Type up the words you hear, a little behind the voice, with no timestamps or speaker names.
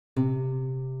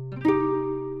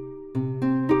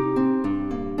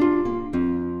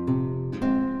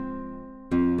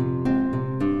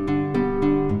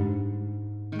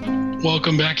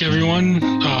Welcome back, everyone.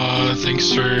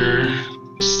 Thanks for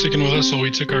sticking with us while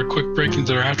we took our quick break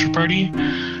into our after party.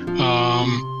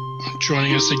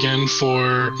 Joining us again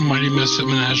for Mighty Misfit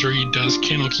Menagerie Does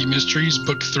Candlekeep Mysteries,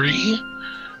 Book 3,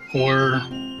 or...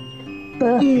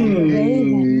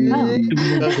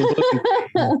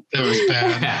 That was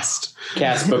bad.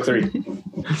 Cast Book 3.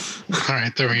 All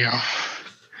right, there we go.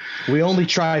 We only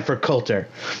try for Coulter.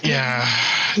 Yeah,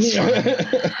 it's fine.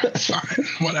 It's fine.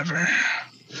 Whatever.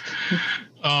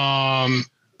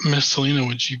 Miss Selena,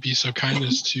 would you be so kind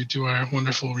as to do our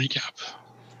wonderful recap?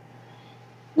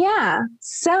 Yeah.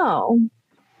 So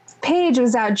Paige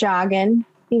was out jogging.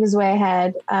 He was way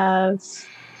ahead of,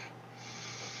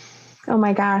 oh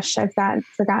my gosh, I've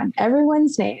forgotten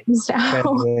everyone's names now.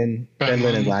 Benlin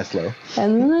and Laszlo.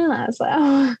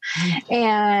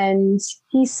 And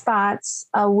he spots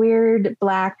a weird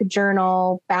black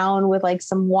journal bound with like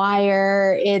some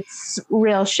wire. It's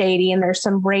real shady, and there's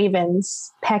some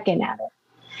ravens pecking at it.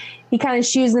 He kind of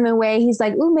shoos them away. He's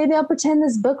like, ooh, maybe I'll pretend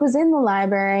this book was in the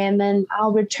library, and then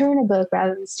I'll return a book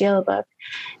rather than steal a book.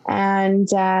 And,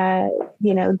 the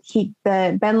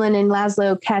Benlin and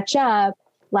Laszlo catch up.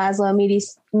 Laszlo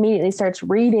immediately starts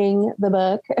reading the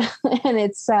book, and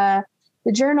it's the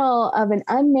journal of an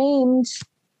unnamed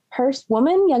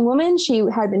young woman. She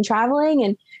had been traveling,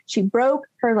 and she broke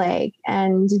her leg,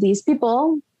 and these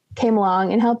people came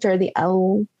along and helped her, the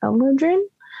Eldrin.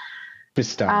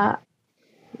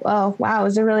 Oh, wow.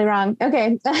 Was it really wrong?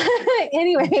 Okay.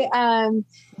 Anyway,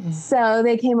 so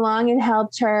they came along and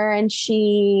helped her, and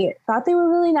she thought they were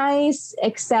really nice,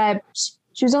 except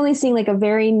she was only seeing like a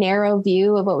very narrow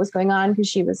view of what was going on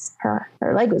because her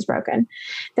leg was broken.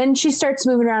 Then she starts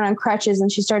moving around on crutches,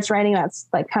 and she starts writing about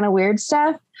like kind of weird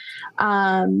stuff.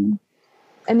 And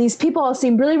these people all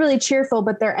seem really, really cheerful,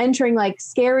 but they're entering like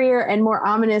scarier and more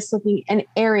ominous looking an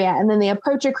area. And then they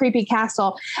approach a creepy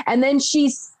castle, and then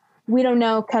we don't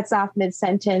know, cuts off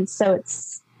mid-sentence. So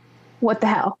it's, what the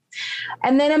hell?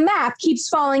 And then a map keeps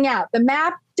falling out. The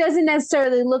map doesn't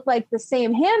necessarily look like the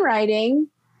same handwriting.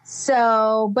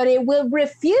 But it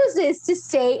refuses to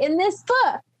stay in this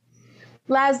book.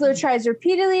 Laszlo tries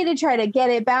repeatedly to try to get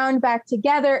it bound back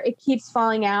together. It keeps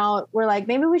falling out. We're like,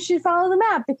 maybe we should follow the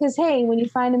map, because, hey, when you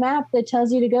find a map that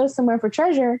tells you to go somewhere for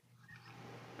treasure,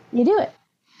 you do it.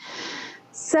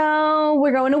 So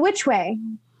we're going to which way?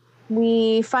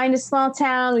 We find a small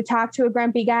town. We talk to a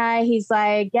grumpy guy. He's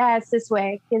like, yeah, it's this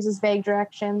way. Gives us vague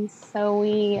directions. So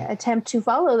we attempt to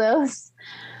follow those.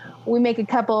 We make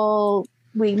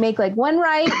like one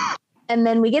right, and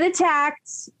then we get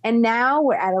attacked. And now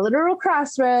we're at a literal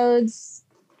crossroads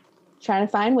trying to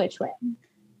find which way.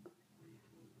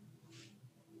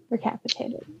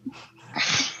 Recapitated.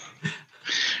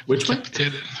 Which way?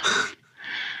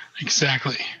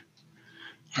 Exactly.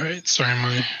 All right. Sorry,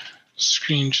 my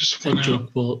screen just went out. Joke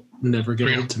will never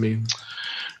get old to me.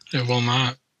 It will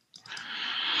not.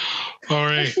 All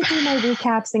right. I should do my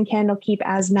recaps in Candlekeep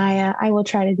as Naya. I will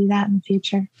try to do that in the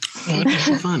future. Well,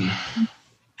 that'd be fun.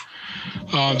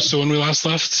 So when we last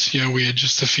left, we had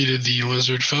just defeated the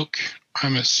lizard folk.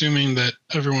 I'm assuming that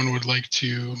everyone would like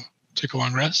to take a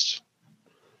long rest.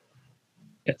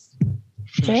 Yes.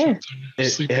 Sure.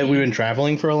 Have we been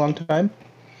traveling for a long time?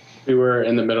 We were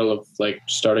in the middle of like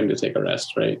starting to take a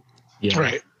rest, right? Yeah.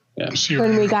 Right. Yeah. So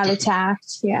When we got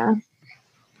attacked, yeah.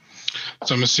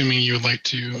 So I'm assuming you would like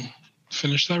to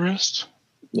finish that rest?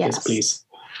 Yes, please.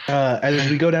 As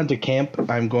we go down to camp,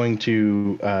 I'm going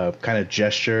to kind of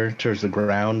gesture towards the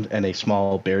ground, and a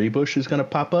small berry bush is going to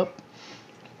pop up.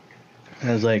 And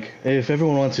I was like, if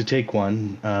everyone wants to take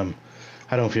one,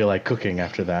 I don't feel like cooking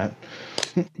after that.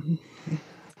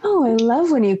 Oh, I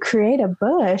love when you create a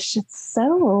bush. It's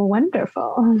so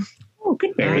wonderful. Oh,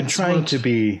 good berry. I've been trying to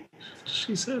be...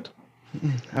 She said.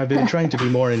 I've been trying to be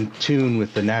more in tune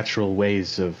with the natural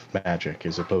ways of magic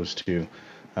as opposed to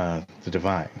the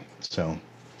divine. So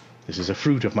this is a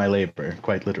fruit of my labor,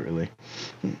 quite literally.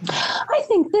 I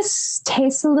think this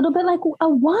tastes a little bit like a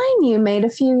wine you made a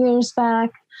few years back.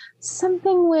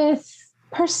 Something with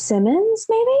persimmons,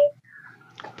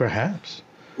 maybe? Perhaps.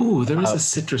 Ooh, there is a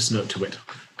citrus note to it.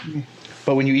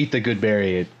 But when you eat the good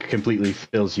berry, it completely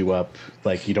fills you up.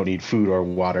 Like you don't need food or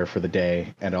water for the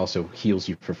day, and also heals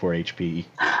you for 4 HP.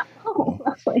 Oh,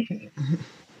 lovely.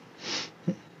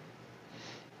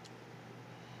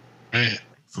 Right.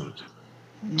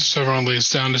 So everyone lays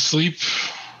down to sleep.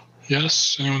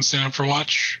 Yes. Anyone stand up for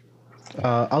watch?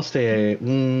 I'll stay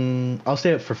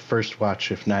up for first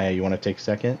watch. If Naya, you want to take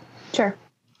second? Sure.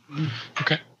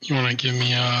 Okay. You want to give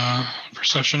me a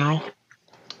perception roll?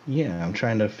 Yeah, I'm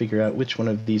trying to figure out which one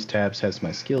of these tabs has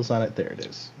my skills on it. There it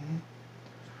is.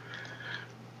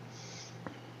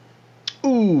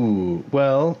 Ooh,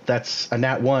 well, that's a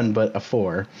nat 1, but a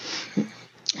 4.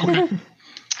 Okay.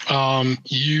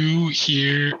 You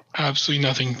hear absolutely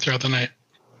nothing throughout the night.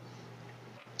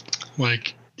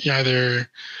 Like either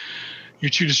you're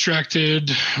too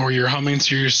distracted, or you're humming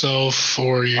to yourself,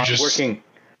 or you're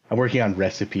I'm working on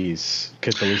recipes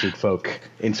because the lizard folk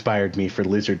inspired me for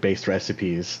lizard-based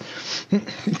recipes.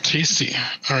 tasty.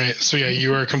 All right. So yeah,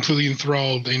 you are completely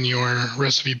enthralled in your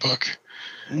recipe book,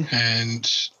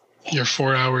 and your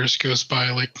 4 hours goes by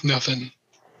like nothing.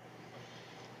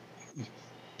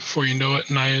 Before you know it,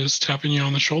 Naya's tapping you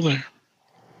on the shoulder.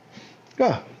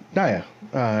 Oh, Naya,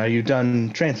 are you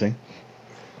done trancing?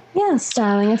 Yes,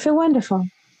 darling. I feel wonderful.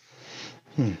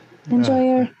 Enjoy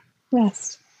your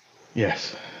rest.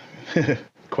 Yes,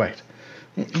 quite.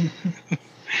 All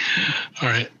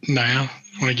right, Naya,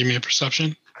 want to give me a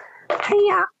perception?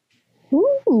 Hiya.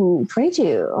 Ooh,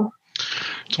 22.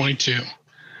 22.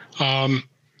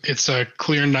 It's a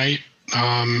clear night.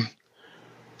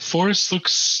 Forest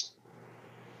looks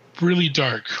really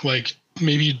dark, like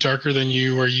maybe darker than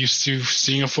you are used to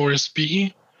seeing a forest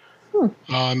be.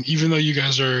 Even though you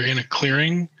guys are in a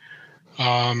clearing,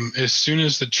 as soon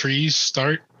as the trees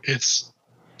start, it's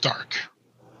dark.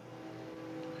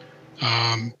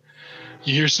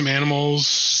 You hear some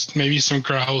animals, maybe some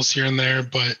growls here and there,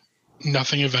 but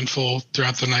nothing eventful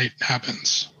throughout the night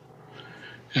happens.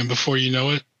 And before you know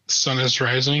it, the sun is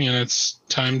rising, and it's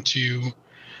time to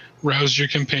rouse your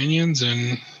companions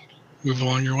and move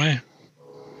along your way.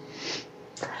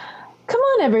 Come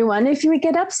on, everyone. If we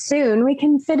get up soon, we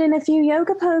can fit in a few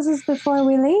yoga poses before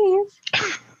we leave.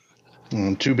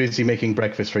 I'm too busy making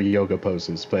breakfast for yoga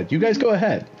poses, but you guys go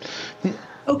ahead.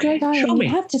 Okay, Darling, show me.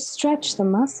 you have to stretch the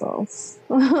muscles.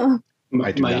 I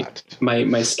do not.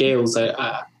 My scales,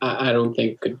 I don't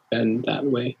think could bend that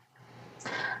way.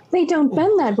 They don't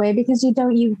bend that way because you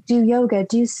do yoga.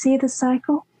 Do you see the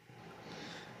cycle?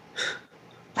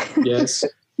 Yes.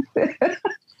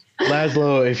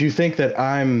 Laszlo, if you think that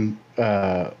I'm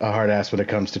a hard ass when it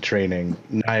comes to training,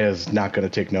 Naya's not going to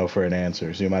take no for an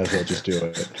answer, so you might as well just do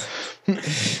it.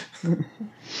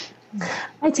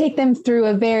 I take them through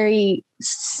a very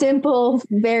simple,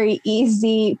 very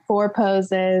easy 4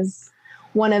 poses.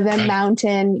 One of them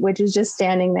mountain, which is just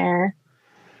standing there.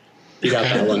 You got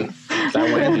that one. That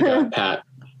one you got, Pat.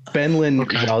 Benlin,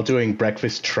 while doing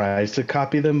breakfast, tries to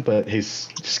copy them, but his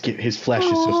flesh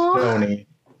is so stony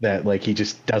that like he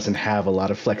just doesn't have a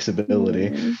lot of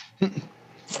flexibility.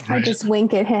 I just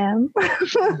wink at him.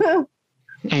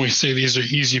 And we say these are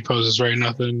easy poses, right?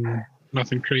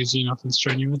 Nothing crazy, nothing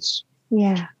strenuous.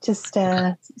 Yeah, just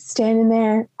standing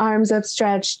there, arms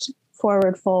upstretched,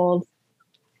 forward fold.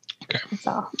 Okay. That's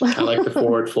all. I like the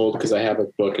forward fold because I have a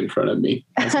book in front of me.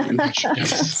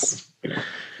 Yes.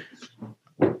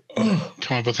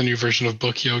 Come up with a new version of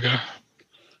book yoga.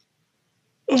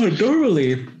 Oh,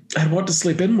 normally I'd want to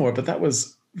sleep in more, but that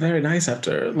was very nice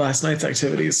after last night's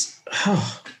activities.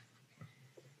 Oh,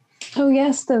 Oh,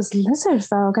 yes, those lizard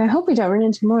folk. I hope we don't run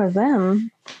into more of them.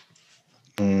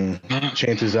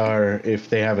 Chances are, if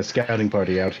they have a scouting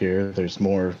party out here, there's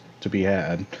more to be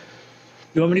had.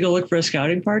 you want me to go look for a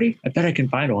scouting party? I bet I can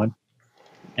find one.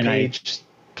 And Paige,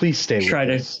 please stay I try with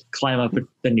to us. climb up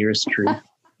the nearest tree.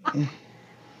 You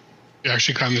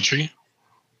actually climb the tree?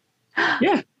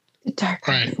 Yeah, The dark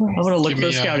Right. I'm forest. going to look Give for a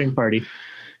me, scouting party.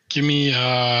 Give me,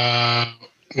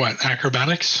 what,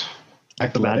 acrobatics?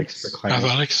 Athletics for climbing.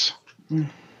 Athletics?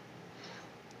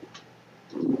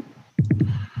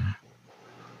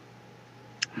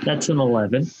 That's an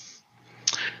 11.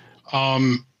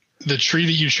 The tree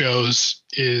that you chose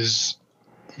is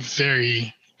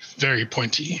very, very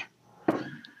pointy.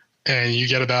 And you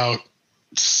get about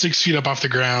 6 feet up off the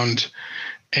ground,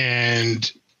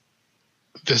 and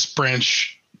this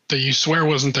branch that you swear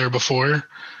wasn't there before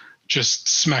just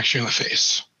smacks you in the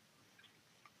face.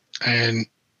 And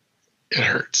it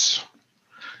hurts.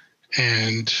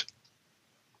 And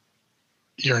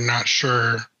you're not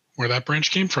sure where that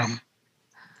branch came from.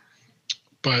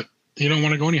 But you don't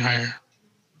want to go any higher.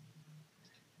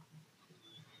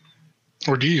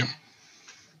 Or do you?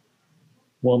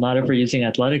 Well, not if we're using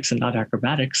athletics and not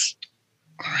acrobatics.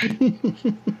 All right.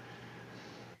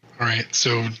 All right.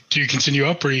 So do you continue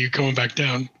up, or are you going back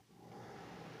down?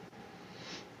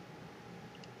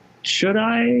 Should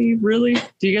I really?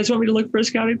 Do you guys want me to look for a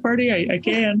scouting party? I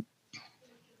can.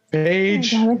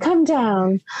 Paige, Gotta come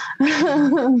down.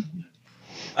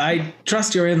 I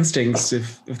trust your instincts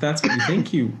if that's what you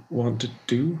think you want to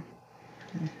do.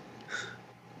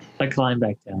 I climb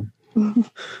back down.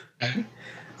 Okay.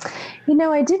 You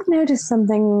know, I did notice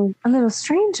something a little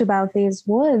strange about these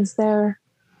woods. They're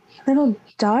a little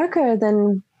darker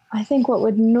than I think what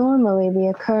would normally be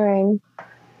occurring.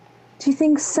 Do you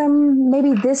think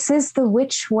maybe this is the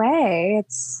witch way?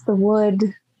 It's the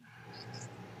wood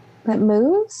that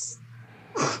moves?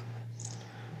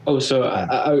 Oh, so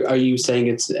are you saying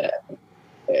it's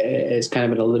kind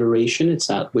of an alliteration? It's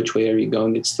not which way are you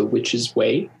going? It's the witch's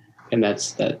way, and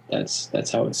that's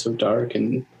how it's so dark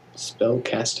and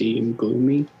spellcasty and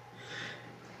gloomy.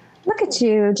 Look at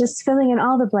you, just filling in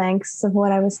all the blanks of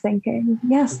what I was thinking.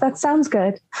 Yes, that sounds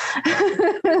good.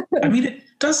 I mean, it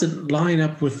doesn't line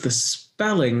up with the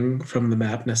spelling from the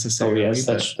map Oh necessarily.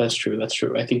 yes, that's true. That's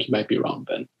true. I think you might be wrong,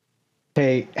 Ben.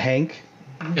 Hey, Hank,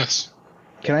 Yes.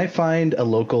 can I find a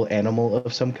local animal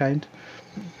of some kind?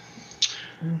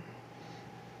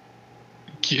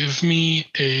 Give me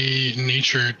a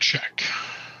nature check.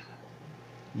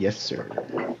 Yes, sir.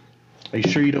 Are you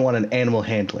sure you don't want an animal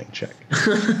handling check?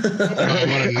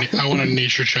 I want a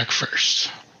nature check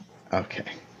first. Okay.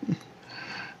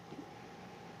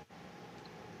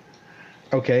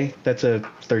 Okay, that's a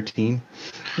 13.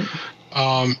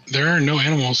 There are no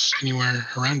animals anywhere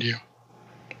around you.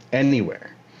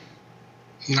 Anywhere.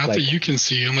 Not Like- that you can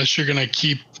see, unless you're gonna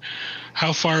keep.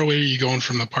 How far away are you going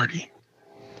from the party?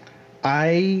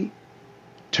 I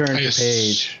turn to Yes.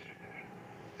 Paige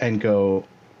and go,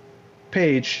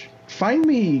 Paige, find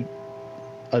me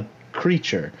a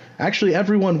creature. Actually,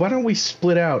 everyone, why don't we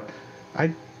split out?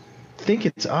 I think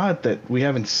it's odd that we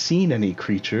haven't seen any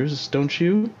creatures, don't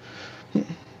you?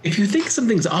 If you think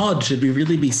something's odd, should we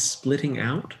really be splitting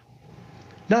out?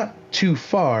 Not too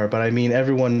far, but I mean,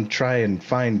 everyone try and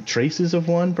find traces of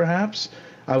one, perhaps?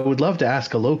 I would love to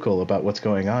ask a local about what's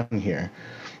going on here.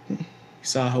 You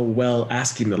saw how well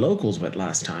asking the locals went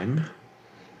last time.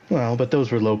 Well, but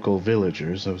those were local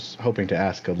villagers. I was hoping to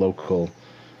ask a local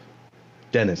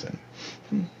denizen.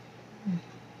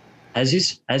 As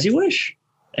you wish.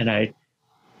 And I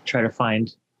try to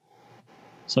find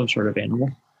some sort of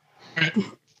animal. Right.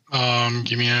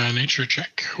 Give me a nature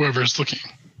check. Whoever's looking.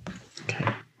 Okay.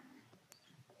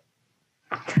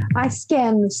 I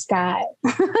scan the sky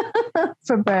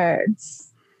for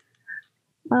birds.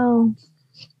 Oh.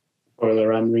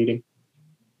 Spoiler, I'm reading.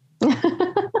 A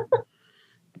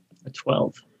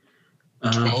 12.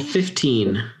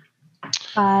 15.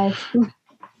 5.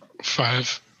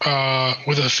 5.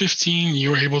 With a 15,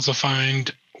 you were able to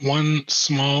find one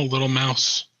small little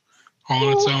mouse all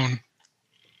on its own.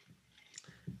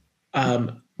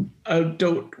 I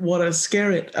don't want to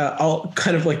scare it. I'll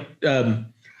kind of like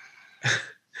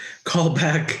call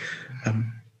back.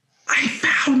 I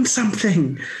found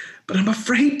something, but I'm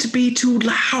afraid to be too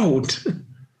loud.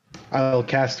 I'll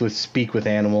cast with Speak with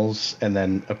Animals and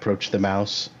then approach the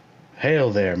mouse.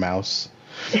 Hail there, mouse.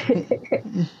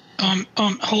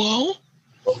 Hello?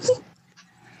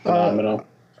 Phenomenal.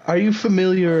 Are you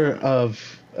familiar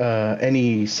of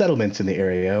any settlements in the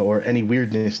area or any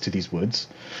weirdness to these woods?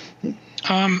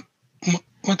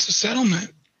 What's a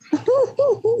settlement?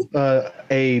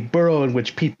 A burrow in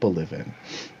which people live in.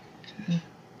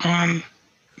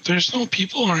 There's no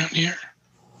people around here.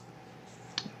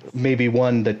 Maybe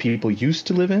one that people used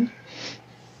to live in?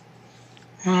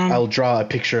 I'll draw a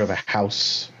picture of a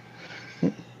house.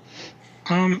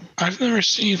 I've never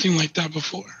seen anything like that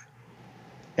before.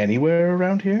 Anywhere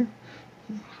around here?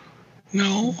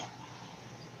 No.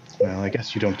 Well, I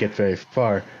guess you don't get very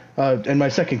far. And my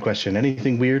second question,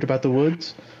 anything weird about the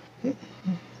woods?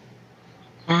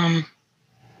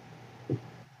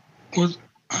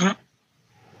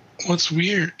 What's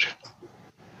weird?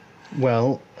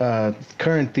 Well,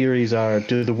 current theories are,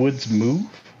 do the woods move?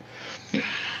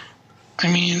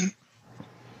 I mean,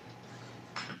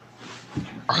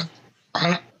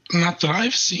 not that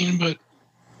I've seen, but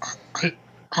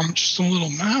I'm just a little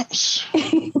mouse.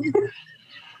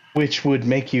 Which would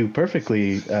make you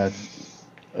perfectly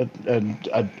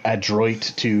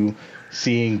adroit to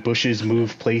seeing bushes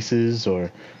move places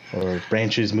or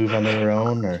branches move on their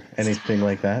own or anything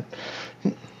like that.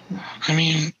 I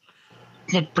mean,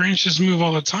 the branches move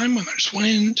all the time when there's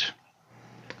wind.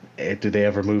 Do they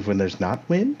ever move when there's not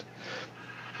wind?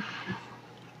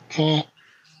 Well,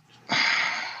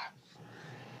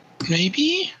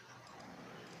 maybe.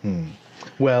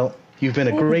 Well, you've been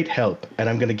a great help, and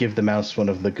I'm going to give the mouse one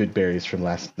of the good berries from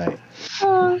last night.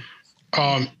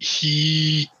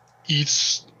 He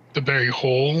eats the berry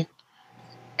whole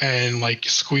and like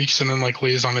squeaks and then like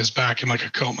lays on his back in like a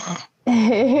coma.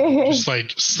 Just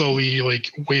like slowly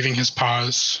like waving his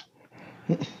paws.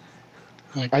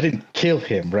 Like, I didn't kill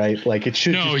him, right? Like it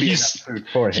should No, just be he's- enough food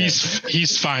for him.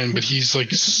 he's fine, but he's like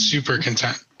super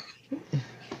content.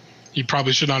 He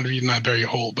probably should not have eaten that berry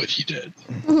whole, but he did.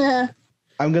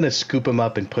 I'm gonna scoop him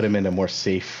up and put him in a more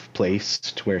safe place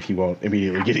to where he won't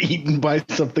immediately get eaten by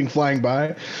something flying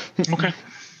by. Okay.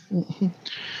 Put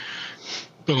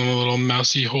him in a little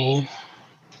mousy hole.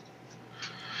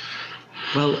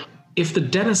 Well, if the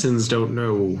denizens don't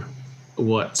know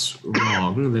what's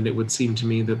wrong, then it would seem to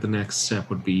me that the next step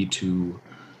would be to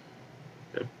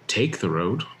take the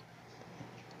road.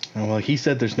 Well, he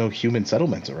said there's no human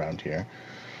settlements around here.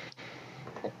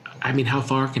 I mean, how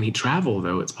far can he travel,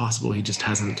 though? It's possible he just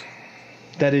hasn't.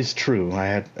 That is true.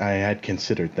 I had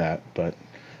considered that, but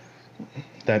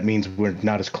that means we're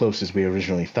not as close as we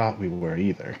originally thought we were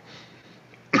either.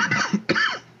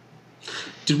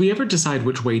 Did we ever decide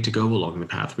which way to go along the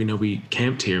path? We know we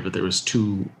camped here, but there was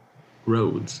 2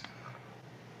 roads.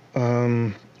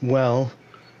 Well,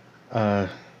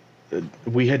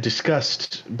 we had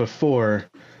discussed before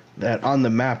that on the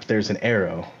map there's an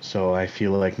arrow, so I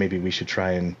feel like maybe we should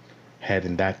try and head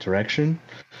in that direction.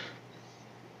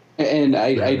 And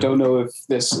I don't know if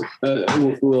this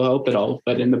will help at all,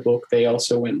 but in the book they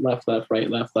also went left, left, right,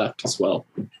 left, left as well.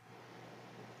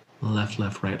 Left,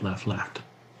 left, right, left, left.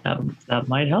 That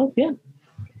might help, yeah.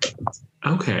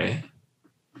 Okay.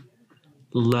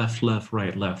 Left, left,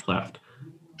 right, left, left.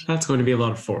 That's going to be a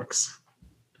lot of forks.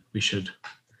 We should,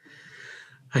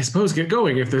 I suppose, get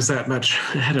going if there's that much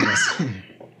ahead of us.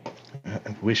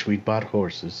 I wish we'd bought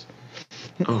horses.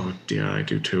 Oh dear, I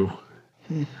do too.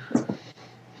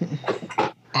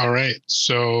 All right.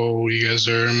 So you guys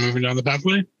are moving down the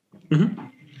pathway? Mm-hmm.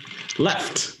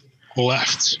 Left.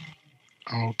 Left.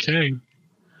 Okay.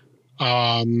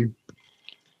 Let's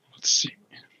see.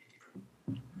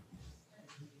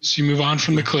 So you move on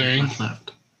from the clearing.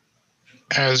 Left.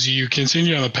 As you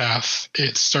continue on the path,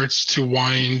 it starts to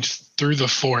wind through the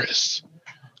forest.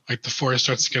 Like the forest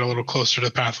starts to get a little closer to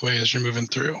the pathway as you're moving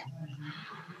through.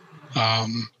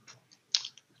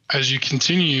 As you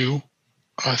continue,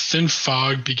 a thin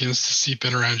fog begins to seep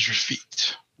in around your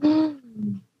feet.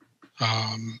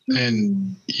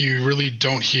 And you really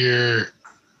don't hear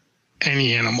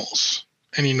any animals,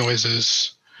 any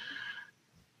noises.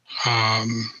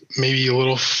 Maybe a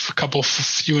little, couple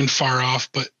few and far off,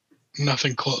 but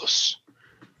nothing close.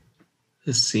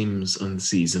 This seems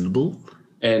unseasonable.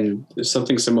 And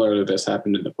something similar to this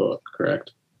happened in the book,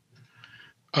 correct?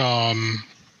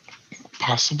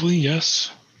 Possibly,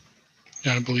 yes.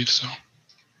 Yeah, I believe so.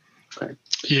 Okay.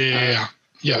 Yeah.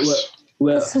 Yes.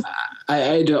 Well,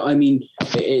 I don't. I mean,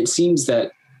 it seems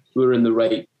that we're in the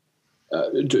right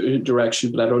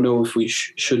direction, but I don't know if we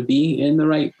should be in the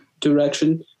right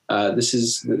direction. This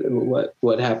is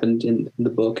what happened in the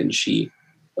book, and she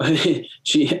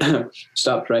she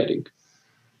stopped writing.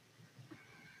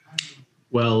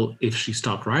 Well, if she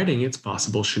stopped writing, it's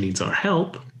possible she needs our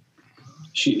help.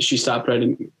 She stopped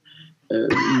writing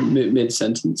mid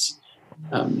sentence.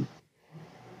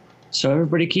 So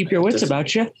everybody keep your wits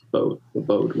about you. Bode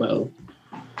well.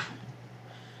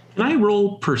 Can I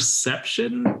roll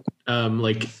perception?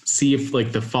 Like see if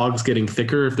like the fog's getting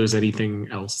thicker, if there's anything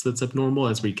else that's abnormal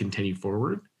as we continue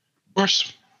forward? Of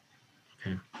course.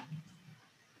 Okay.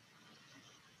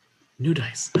 New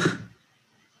dice.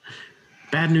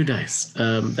 Bad new dice.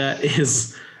 That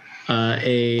is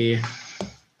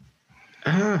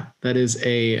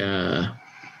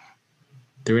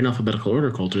they're in alphabetical order,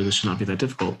 Coulter. This should not be that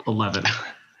difficult. 11.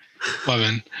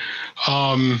 11.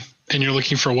 And you're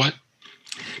looking for what?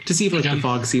 To see if like the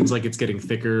fog seems like it's getting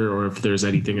thicker, or if there's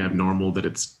anything abnormal that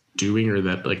it's doing or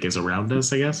that like is around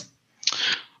us, I guess.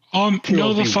 No,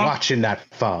 the fog. Watching that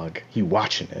fog. He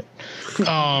watching it.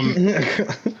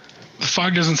 The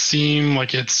fog doesn't seem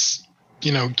like it's,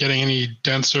 getting any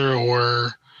denser,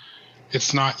 or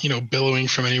it's not, billowing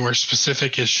from anywhere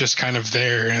specific. It's just kind of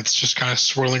there, and it's just kind of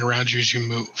swirling around you as you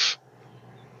move.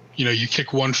 You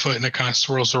kick one foot and it kind of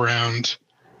swirls around,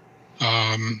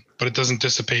 but it doesn't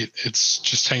dissipate. It's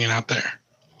just hanging out there.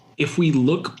 If we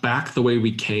look back the way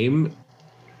we came,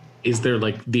 is there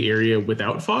like the area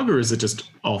without fog, or is it just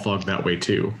all fog that way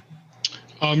too?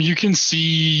 You can see,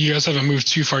 you guys haven't moved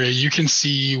too far yet. You can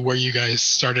see where you guys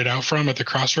started out from at the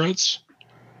crossroads,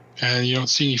 and you don't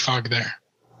see any fog there.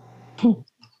 Oh,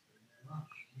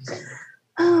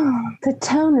 the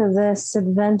tone of this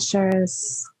adventure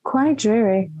is quite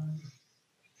dreary.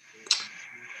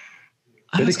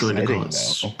 I was going to call it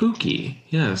exciting, though. spooky.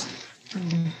 Yes.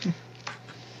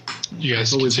 You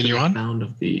guys Always continue been a on? fan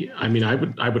of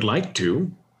I would like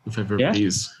to, if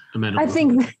everybody's amenable. I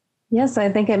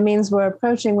think it means we're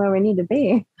approaching where we need to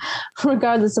be,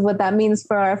 regardless of what that means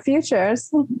for our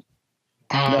futures.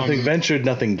 Nothing ventured,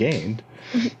 nothing gained.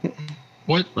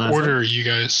 What order are you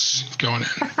guys going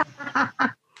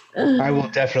in? I will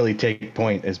definitely take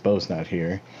point as Bo's not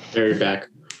here. Very back.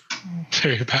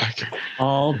 Very back.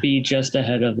 I'll be just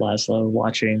ahead of Laszlo,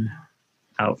 watching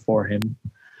out for him.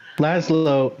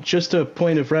 Laszlo, just a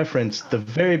point of reference, the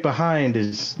very behind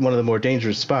is one of the more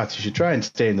dangerous spots. You should try and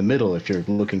stay in the middle if you're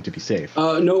looking to be safe.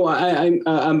 No,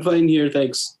 I'm fine here,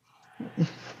 thanks.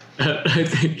 I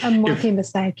think I'm walking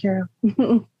beside Kiro.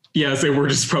 yeah, so we're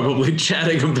just probably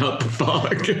chatting about the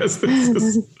fog.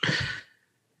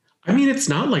 I mean, it's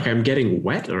not like I'm getting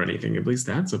wet or anything. At least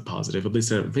that's a positive. At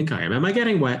least I don't think I am. Am I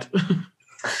getting wet?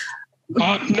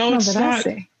 No, it's What did I not.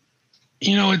 say?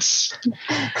 You know, it's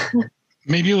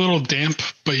maybe a little damp,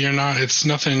 but you're not. It's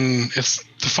nothing. It's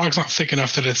the fog's not thick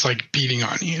enough that it's like beating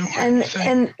on you. Or anything.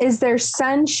 And is there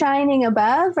sun shining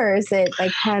above, or is it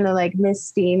like kind of like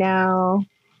misty now?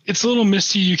 It's a little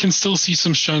misty. You can still see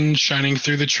some sun shining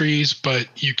through the trees, but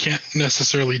you can't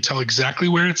necessarily tell exactly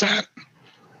where it's at.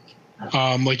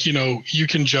 Like, you know, you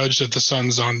can judge that the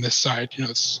sun's on this side, you know,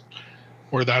 it's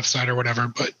or that side or whatever,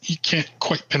 but you can't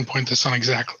quite pinpoint the sun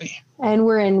exactly. And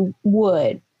we're in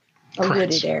wood, a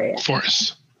Correct. wooded area.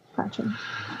 Forest. Gotcha.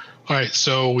 All right,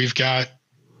 so we've got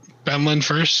Benlin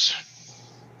first.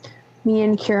 Me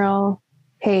and Kirill,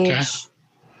 Paige, Okay.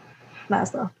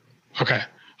 Laszlo. Okay.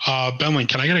 Benlin,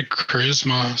 can I get a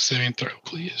charisma saving throw,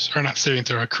 please? Or not saving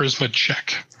throw, a charisma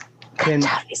check. Can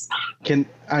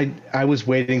I was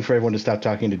waiting for everyone to stop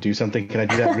talking to do something. Can I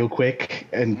do that real quick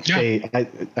and Yeah. say,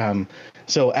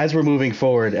 so as we're moving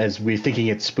forward, as we're thinking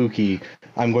it's spooky,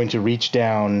 I'm going to reach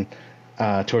down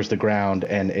towards the ground,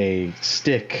 and a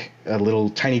stick, a little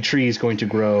tiny tree is going to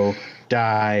grow,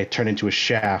 die, turn into a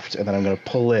shaft, and then I'm going to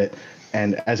pull it,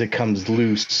 and as it comes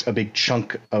loose, a big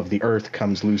chunk of the earth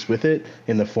comes loose with it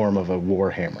in the form of a war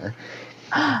hammer.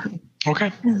 Okay.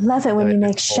 I love it when you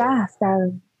make Cool. shaft out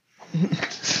of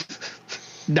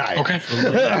Die. Okay.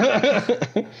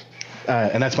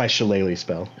 And that's my shillelagh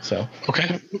spell. So,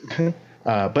 Okay.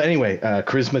 but anyway,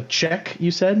 charisma check.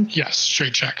 You said Yes,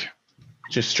 straight check.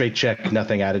 just straight check,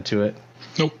 nothing added to it,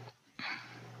 Nope.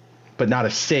 but not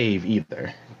a save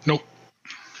either. Nope.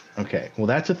 Okay, well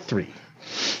that's a 3.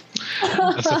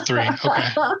 That's a 3. Okay.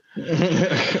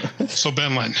 So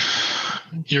Benlin,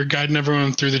 you're guiding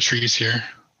everyone through the trees here.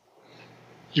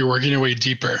 You're working your way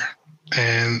deeper,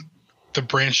 and the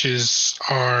branches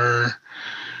are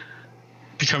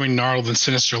becoming gnarled and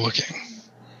sinister looking.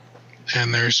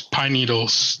 And there's pine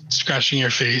needles scratching your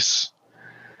face,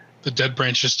 the dead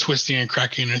branches twisting and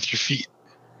cracking underneath your feet.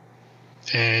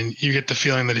 And you get the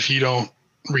feeling that if you don't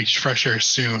reach fresh air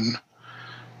soon,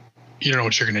 you don't know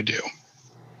what you're going to do.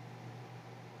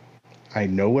 I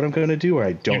know what I'm going to do, or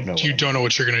I don't know. You don't know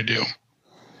what you're going to do.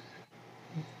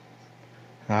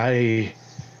 I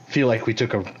feel like we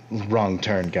took a wrong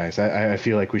turn, guys. I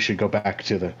feel like we should go back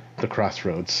to the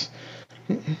crossroads.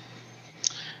 You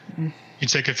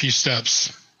take a few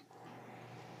steps,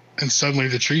 and suddenly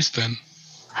the trees thin.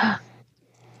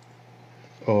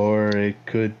 Or it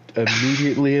could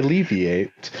immediately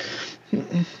alleviate.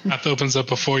 Path opens up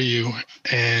before you,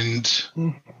 and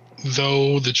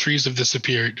though the trees have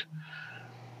disappeared,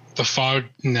 the fog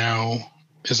now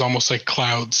is almost like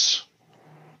clouds,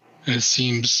 and it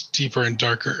seems deeper and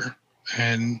darker,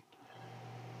 and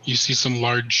you see some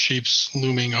large shapes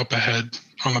looming up ahead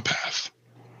on the path.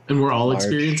 And we're all Large.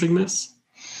 experiencing this?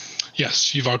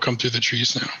 Yes, you've all come through the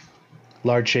trees now.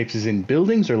 Large shapes is in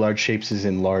buildings, or large shapes is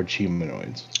in large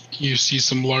humanoids? You see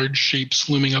some large shapes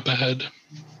looming up ahead.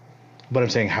 But I'm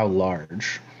saying how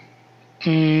large?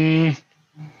 10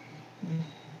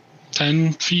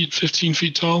 feet, 15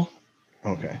 feet tall.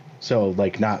 Okay. So,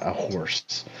 like, not a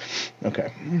horse.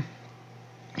 Okay.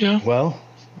 Yeah. Well,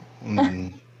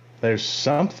 there's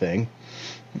something.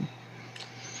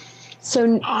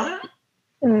 So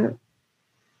Go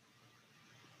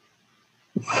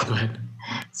ahead.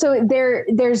 so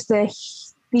there's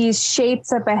these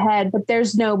shapes up ahead, but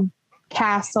there's no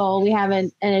castle. We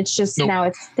haven't, and it's just Nope. now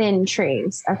it's thin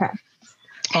trees. Okay.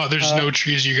 There's no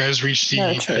trees. You guys reach the No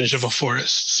edge trees. of a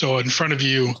forest. So in front of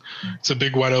you, it's a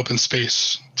big wide open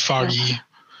space, foggy.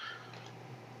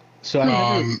 So, I've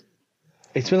Um,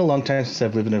 it's been a long time since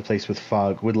I've lived in a place with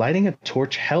fog. Would lighting a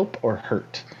torch help or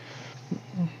hurt?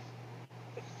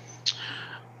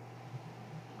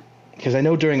 Because I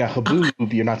know during a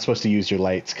haboob, you're not supposed to use your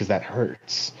lights because that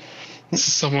hurts.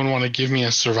 someone want to give me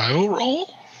a survival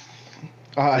roll?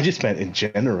 I just meant in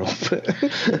general.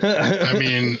 I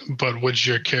mean, but would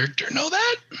your character know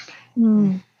that?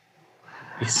 Hmm.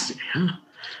 Yeah.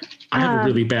 I have a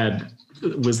really bad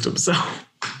wisdom, so.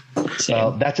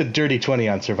 Well, that's a dirty 20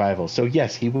 on survival. So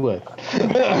yes, he would.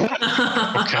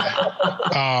 Okay.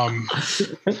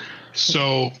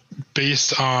 So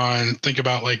based on, think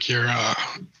about like your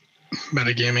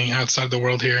metagaming outside the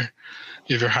world here.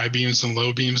 You have your high beams and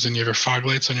low beams, and you have your fog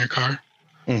lights on your car.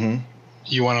 Mm-hmm.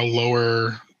 You want to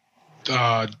lower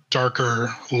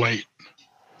darker light.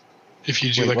 If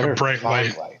you do like a bright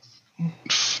light,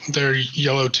 they're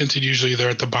yellow tinted. Usually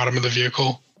they're at the bottom of the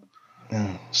vehicle.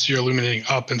 Oh. So you're illuminating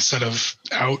up instead of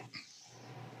out.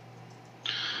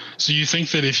 So you think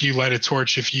that if you light a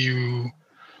torch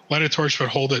but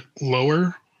hold it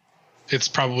lower, it's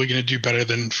probably going to do better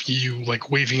than if you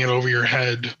like waving it over your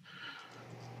head.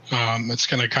 It's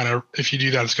going to if you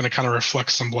do that, it's going to kind of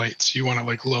reflect some light. So you want to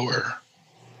like lower.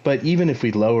 But even if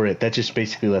we lower it, that just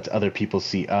basically lets other people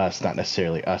see us, not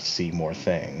necessarily us see more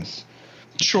things.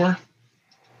 Sure.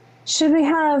 Should we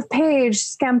have Paige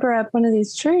scamper up one of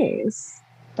these trees?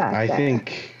 I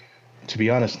think, to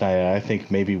be honest, Naya, I think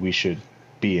maybe we should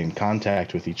be in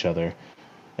contact with each other.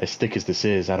 As thick as this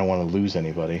is, I don't want to lose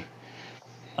anybody.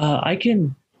 I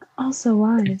can. Also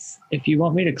wise. If you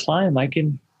want me to climb, I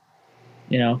can,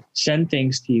 send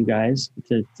things to you guys.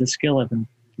 It's a skill I've been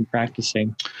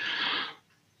practicing.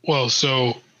 Well,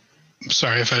 so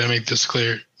sorry if I didn't make this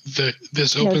clear.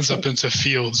 This opens up into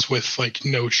fields with like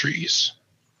no trees.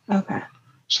 Okay.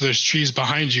 So there's trees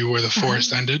behind you where the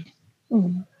forest ended.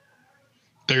 Mm.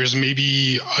 There's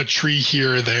maybe a tree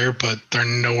here or there, but they're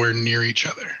nowhere near each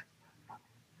other.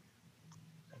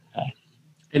 Okay.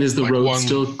 And is the road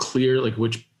still clear? Like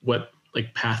what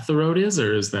path the road is,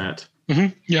 or is that?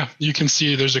 Mm-hmm. Yeah, you can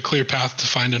see there's a clear path to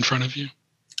find in front of you.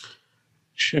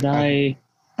 Should I?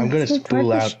 I'm going to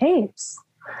spool out. Shapes.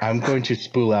 I'm going to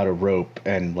spool out a rope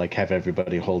and like have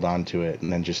everybody hold on to it,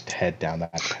 and then just head down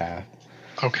that path.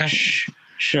 Okay.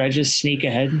 Should I just sneak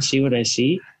ahead and see what I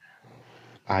see?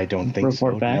 I don't think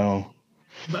Report so. back? No.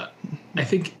 But I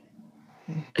think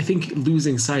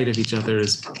losing sight of each other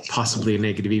is possibly a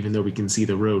negative, even though we can see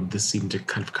the road. This seemed to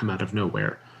kind of come out of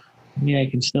nowhere. Yeah, I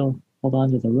can still hold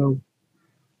on to the rope.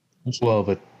 Well,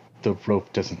 but the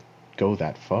rope doesn't go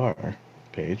that far,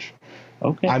 Paige.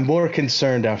 Okay. I'm more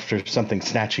concerned after something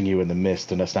snatching you in the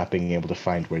mist and us not being able to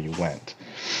find where you went.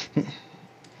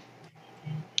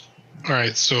 All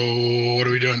right, so what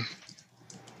are we doing?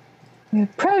 We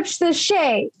approach the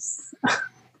shapes.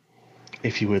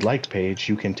 If you would like, Paige,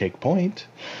 you can take point.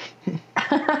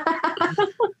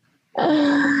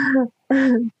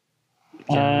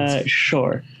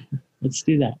 Sure. Let's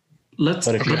do that. Let's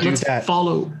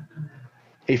follow.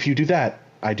 If you do that,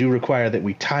 I do require that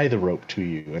we tie the rope to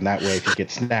you, and that way if you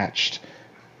get snatched,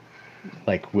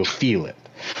 we'll feel it.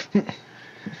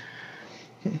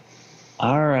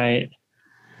 All right.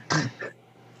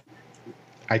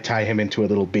 I tie him into a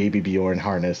little baby Bjorn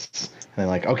harness, and I'm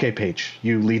like, okay, Paige,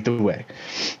 you lead the way.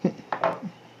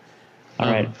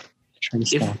 All right.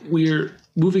 If we're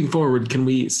moving forward, can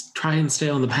we try and stay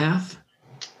on the path?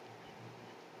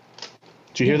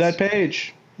 Did you hear that,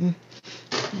 Paige?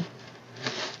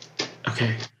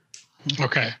 Okay.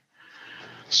 Okay.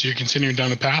 So you're continuing down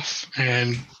the path,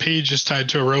 and Paige is tied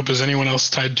to a rope. Is anyone else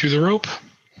tied to the rope?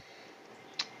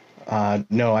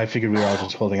 No, I figured we were all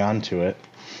just holding on to it.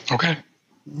 Okay.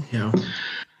 Yeah.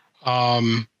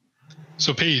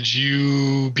 So Paige,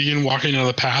 you begin walking down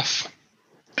the path,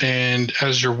 and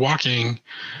as you're walking,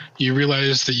 you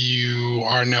realize that you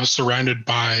are now surrounded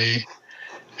by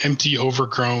empty,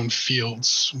 overgrown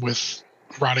fields with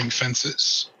rotting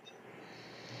fences.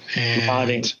 And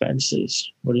rotting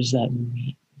fences. What does that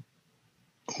mean?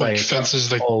 Like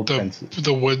fences, like fences.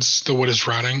 The wood is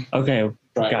rotting. Okay,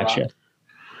 gotcha.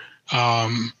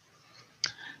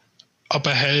 Up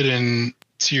ahead and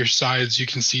to your sides, you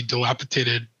can see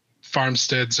dilapidated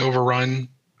farmsteads overrun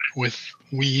with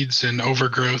weeds and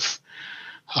overgrowth.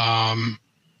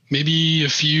 Maybe a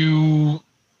few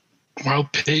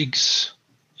wild pigs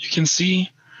you can see.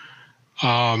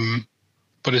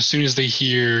 But as soon as they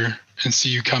hear and see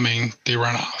you coming, they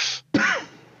run off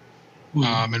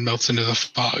and melts into the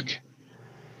fog.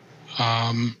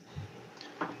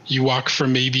 You walk for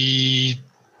maybe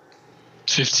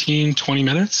 15, 20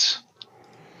 minutes,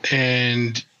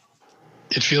 and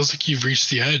it feels like you've reached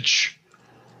the edge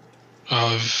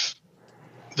of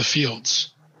the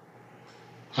fields.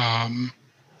 In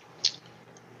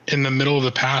the middle of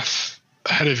the path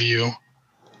ahead of you,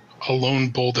 a lone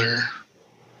boulder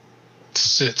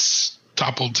sits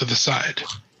toppled to the side.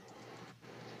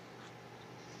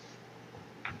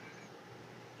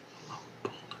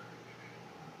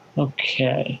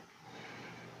 Okay.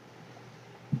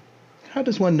 How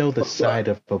does one know the side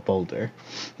of a boulder?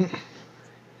 If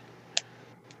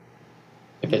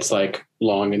it's like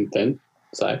long and thin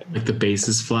side. Like the base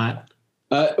is flat.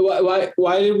 Why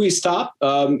did we stop?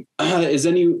 Is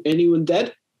anyone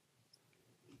dead?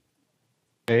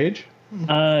 Paige?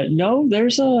 No,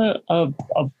 there's a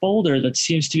boulder that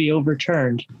seems to be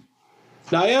overturned.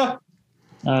 Naya?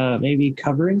 Maybe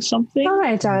covering something? All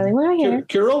right, darling, we're here.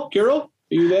 Kirill? Are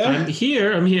you there? I'm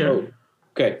here. Oh,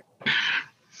 okay.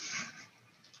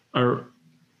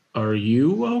 Are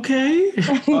you okay?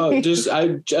 Just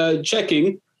I'm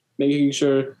checking, making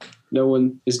sure no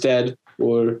one is dead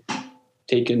or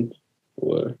taken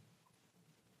or.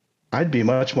 I'd be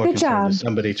much more Good concerned with job.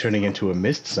 somebody turning into a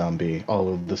mist zombie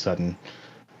all of a sudden.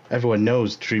 Everyone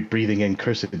knows breathing in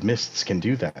cursed mists can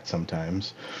do that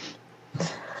sometimes.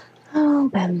 Oh,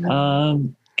 Ben.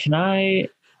 Can I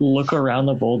look around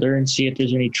the boulder and see if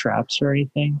there's any traps or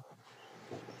anything?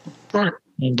 Sure.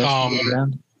 Investigate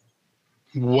around.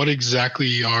 What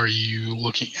exactly are you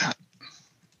looking at?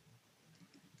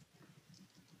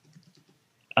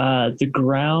 The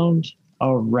ground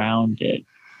around it.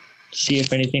 See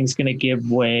if anything's going to give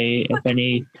way, if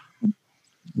any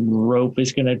rope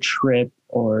is going to trip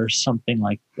or something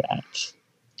like that.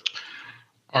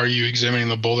 Are you examining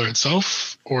the boulder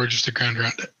itself or just the ground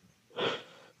around it?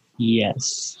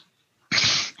 Yes.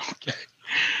 Okay.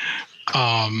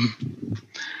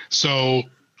 So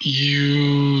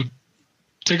you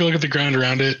take a look at the ground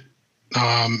around it.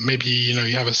 Maybe,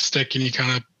 you have a stick and you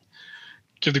kind of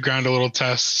give the ground a little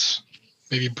test,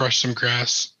 maybe brush some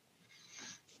grass.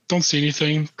 Don't see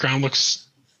anything. Ground looks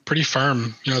pretty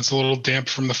firm. It's a little damp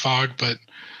from the fog, but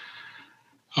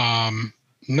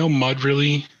no mud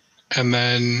really. And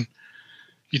then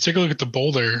you take a look at the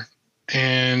boulder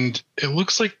and it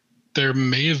looks like there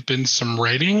may have been some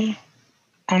writing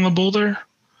on the boulder,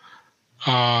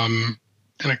 and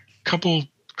a couple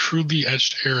crudely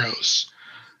etched arrows.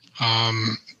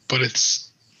 But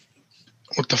it's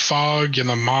with the fog and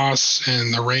the moss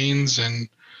and the rains and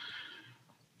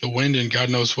the wind and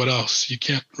God knows what else, you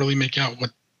can't really make out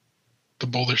what the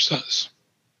boulder says.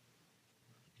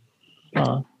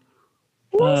 Can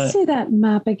I see that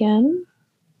map again?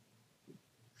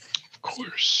 Of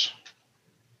course.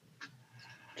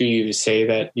 Do you say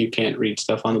that you can't read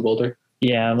stuff on the boulder?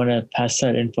 Yeah, I'm gonna pass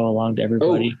that info along to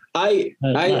everybody. I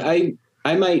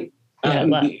might.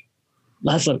 Yeah,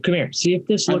 Laszlo, come here. See if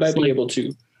this I looks might be like. able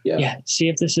to. Yeah. See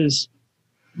if this is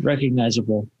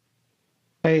recognizable.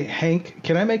 Hey, Hank,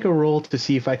 can I make a roll to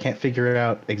see if I can't figure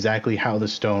out exactly how the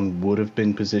stone would have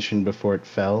been positioned before it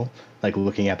fell? Like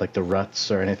looking at like the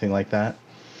ruts or anything like that?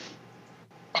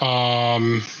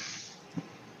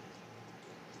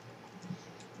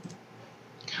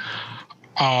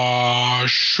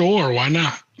 Sure, why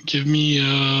not? Give me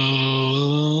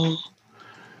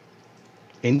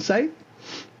Insight?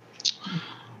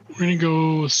 we're gonna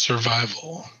go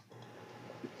survival.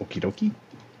 Okie dokie.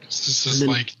 This is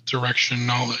like direction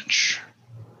knowledge.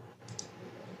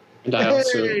 And I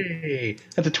also. Hey,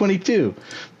 that's a 22.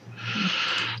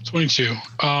 22.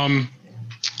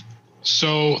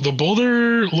 So the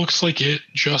boulder looks like it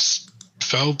just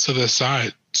fell to the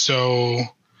side. So,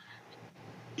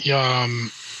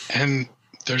 and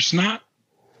there's no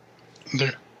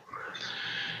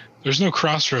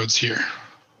crossroads here.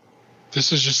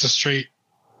 This is just a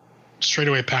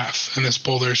straightaway path, and this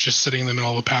boulder is just sitting in the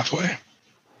middle of the pathway.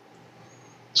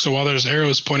 So while there's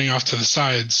arrows pointing off to the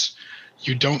sides,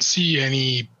 you don't see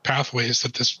any pathways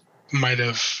that this might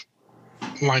have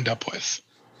lined up with.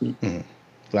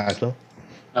 Laszlo?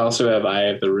 I also have Eye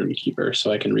of the Runekeeper,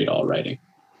 so I can read all writing,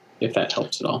 if that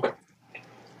helps at all.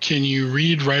 Can you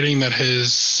read writing that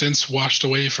has since washed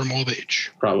away from old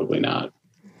age? Probably not.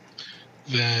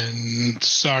 Then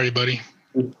sorry, buddy.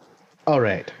 All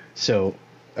right. So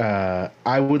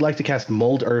I would like to cast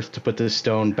Mold Earth to put this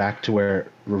stone back to where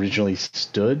it originally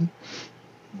stood.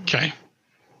 Okay.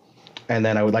 And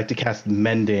then I would like to cast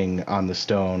Mending on the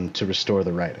stone to restore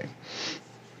the writing.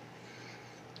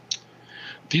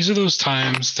 These are those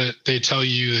times that they tell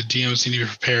you the DMs need to be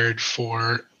prepared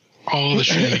for all of the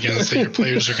shenanigans that your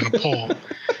players are going to pull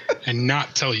and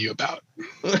not tell you about.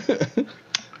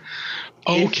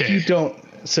 Okay. If you don't,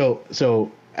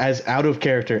 so as out of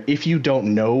character, if you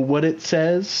don't know what it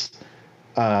says,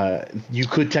 you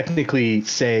could technically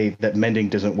say that Mending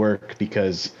doesn't work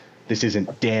because this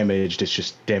isn't damaged, it's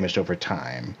just damaged over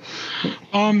time.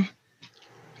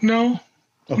 No.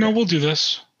 Okay. No, we'll do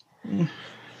this.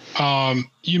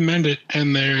 You mend it,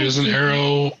 and there is an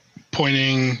arrow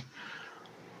pointing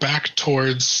back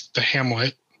towards the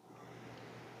hamlet,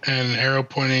 and an arrow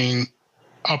pointing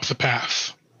up the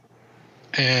path.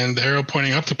 And the arrow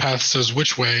pointing up the path says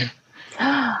which way,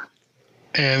 and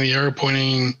the arrow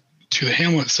pointing to the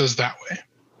hamlet says that way.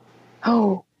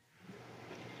 Oh.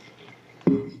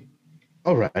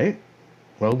 All right.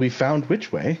 Well, we found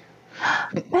which way.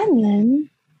 Benlin,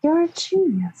 you're a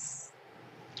genius.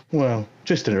 Well,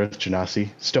 just an Earth Genasi.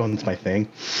 Stone's my thing.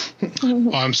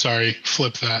 Oh, I'm sorry.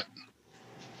 Flip that.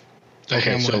 The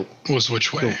Okay, hamlet was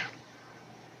which way?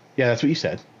 Yeah, that's what you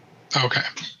said. Okay.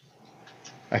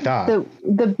 I thought.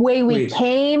 The way we Wait.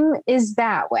 came is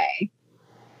that way.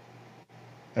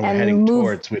 And we're heading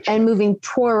towards which and way? moving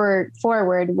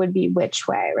forward would be which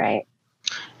way, right?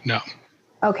 No.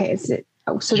 Okay, so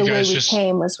You the way guys we just-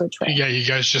 came was which way? Yeah, you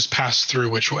guys just passed through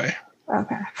which way?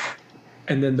 Okay.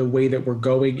 And then the way that we're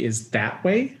going is that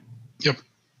way? Yep.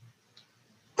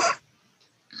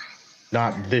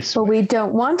 Not this But way. we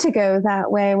don't want to go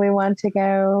that way. We want to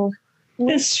go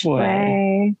This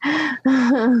way. way.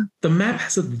 The map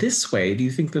has it this way. Do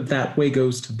you think that that way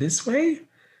goes to this way?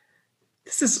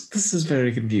 This is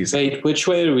very confusing. Wait, which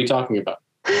way are we talking about?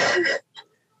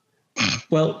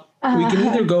 Well, we can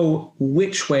either go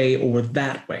which way or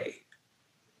that way.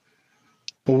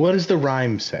 Well, what does the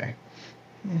rhyme say?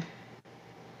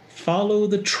 Follow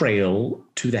the trail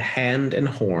to the Hand and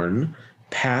Horn,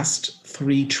 past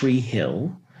Three Tree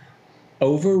Hill,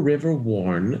 over River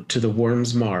Worn to the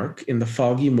Worm's Mark in the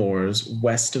foggy moors.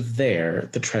 West of there,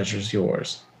 the treasure's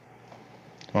yours.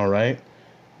 All right.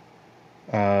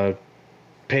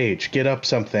 Paige, get up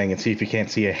something and see if you can't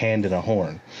see a hand and a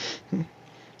horn.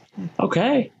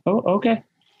 Okay. Oh, okay.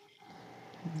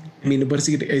 I mean, what is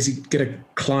he? Is he gonna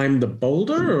climb the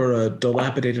boulder or a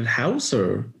dilapidated house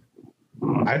or?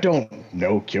 I don't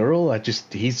know, Curl.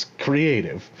 He's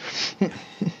creative.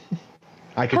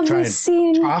 I could Have try you and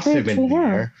seen toss him in Three Tree Hill?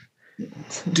 there.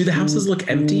 Do the houses look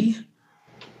empty?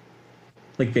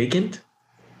 Like vacant?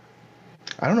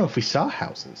 I don't know if we saw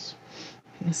houses.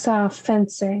 Saw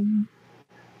fencing.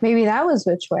 Maybe that was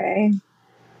which way.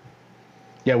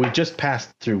 Yeah, we just passed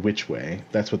through which way.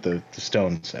 That's what the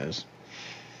stone says.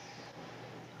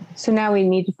 So now we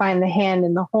need to find the hand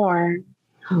and the horn.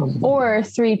 Or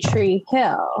Three Tree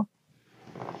Hill.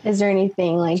 Is there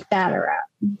anything like that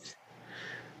around?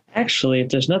 Actually, if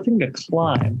there's nothing to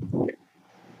climb,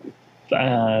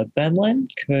 Benlin,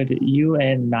 could you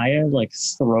and Naya like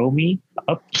throw me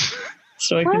up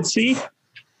so I can What? see?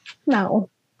 No.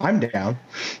 I'm down.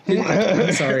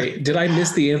 I'm sorry. Did I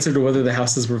miss the answer to whether the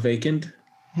houses were vacant?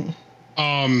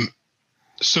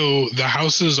 So the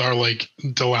houses are like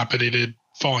dilapidated,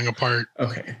 falling apart.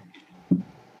 Okay.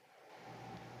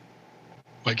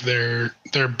 Like they're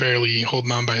barely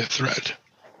holding on by a thread.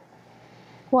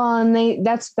 Well, and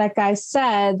that's what that guy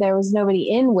said. There was nobody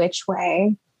in which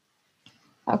way.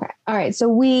 Okay. All right. So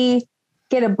we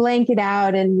get a blanket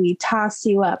out and we toss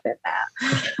you up in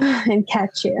that and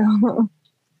catch you.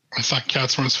 I thought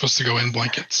cats weren't supposed to go in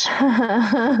blankets.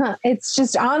 It's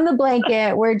just on the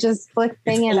blanket. We're just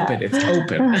flipping It's it open. up.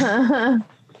 It's open.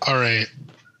 All right.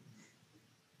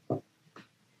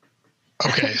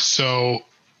 Okay, so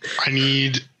I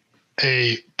need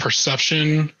a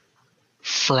perception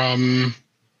from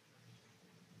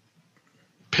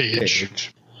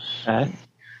Paige. Okay.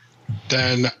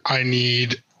 Then I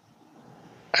need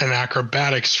an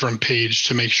acrobatics from Paige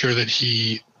to make sure that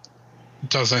he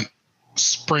doesn't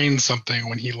sprain something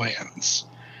when he lands.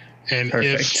 And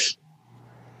if Perfect.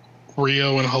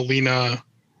 Rio and Helena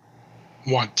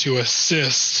want to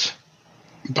assist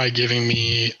by giving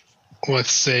me,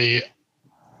 let's say,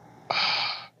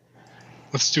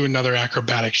 let's do another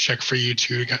acrobatics check for you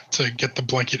two to get the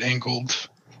blanket angled.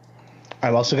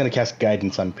 I'm also going to cast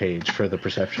guidance on Paige for the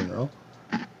perception roll.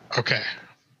 Okay.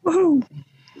 Woohoo.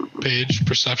 Paige,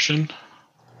 perception.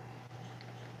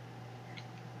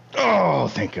 Oh,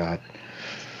 thank God.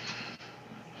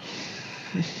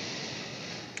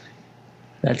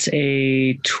 That's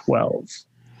a 12.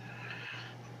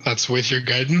 That's with your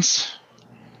guidance.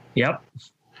 Yep.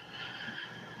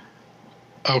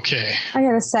 Okay. I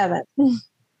got a 7. I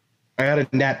got a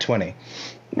nat 20.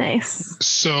 Nice.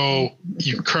 So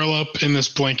you curl up in this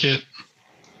blanket,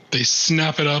 they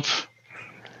snap it up,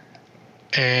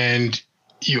 and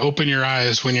you open your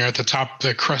eyes when you're at the top,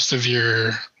 the crest of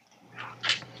your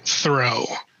throw,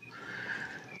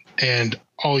 and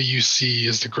all you see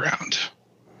is the ground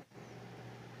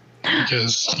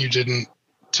because you didn't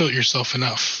tilt yourself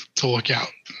enough to look out.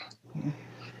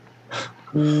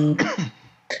 And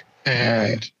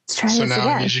Let's try so this now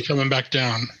I again. need you coming back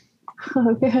down.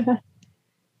 Okay.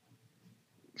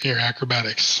 Your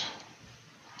acrobatics.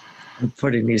 I'm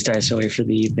putting these dice away for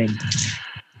the evening.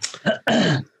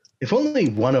 If only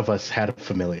one of us had a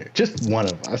familiar. Just one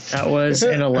of us. That was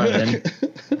an 11.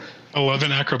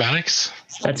 11 acrobatics,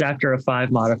 That's after a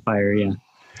 5 modifier, yeah.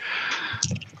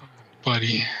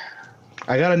 buddy.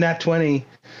 I got a nat 20.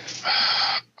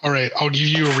 All right, I'll give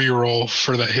you a reroll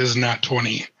for his nat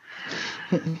 20.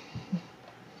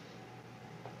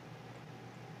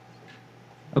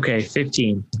 Okay,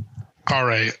 15. All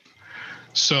right.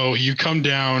 So you come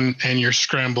down and you're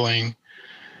scrambling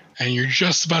and you're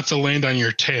just about to land on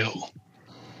your tail.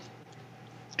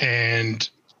 And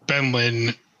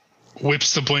Benlin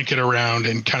whips the blanket around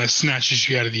and kind of snatches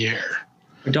you out of the air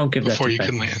Don't give that before to you Ben.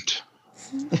 can land.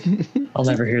 I'll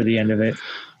never hear the end of it.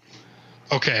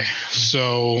 Okay.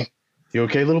 So You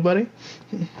okay, little buddy?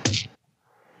 I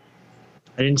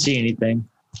didn't see anything.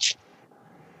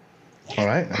 All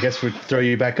right. I guess we'll throw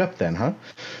you back up then, huh?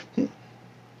 All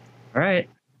right.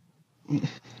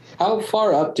 How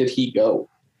far up did he go?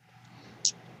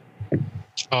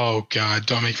 oh God,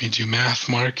 don't make me do math,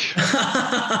 Mark.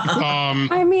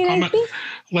 I mean, I think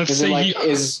Let's Is it say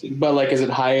like is it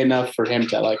high enough for him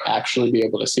to like actually be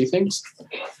able to see things?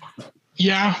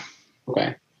 yeah,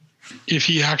 Okay. if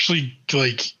he actually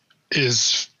like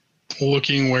is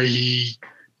looking where he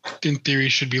in theory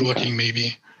should be looking,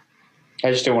 maybe.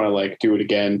 I just don't want to like do it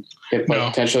again. If like No.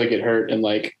 potentially get hurt and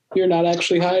like you're not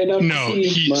actually high enough. No, to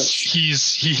see much.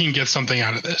 he can get something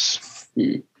out of this.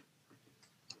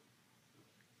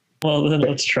 Well, then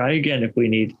let's try again if we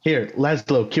need. Here,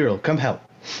 Laszlo, Kirill, come help.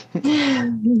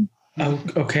 Oh,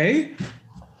 okay.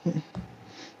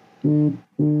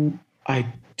 I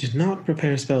did not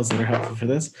prepare spells that are helpful for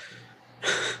this.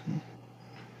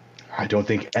 I don't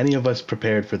think any of us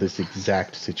prepared for this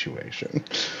exact situation.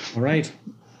 All right.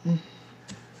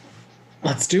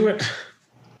 Let's do it.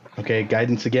 Okay,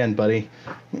 guidance again, buddy.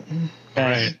 All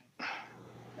right.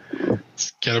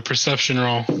 Let's get a perception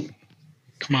roll.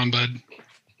 Come on, bud.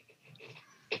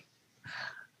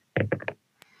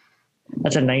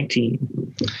 That's a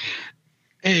 19.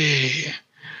 Hey.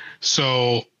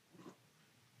 So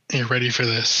you're ready for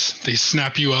this. They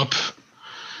snap you up.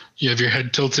 You have your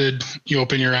head tilted. You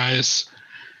open your eyes.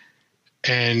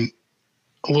 And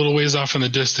a little ways off in the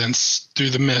distance,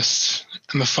 through the mist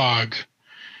and the fog,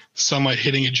 sunlight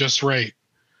hitting it just right,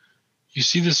 you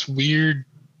see this weird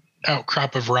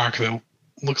outcrop of rock that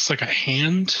looks like a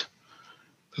hand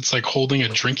that's like holding a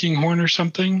drinking horn or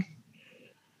something.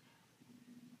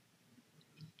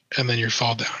 And then you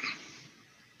fall down.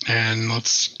 And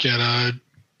let's get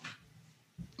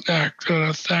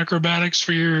acrobatics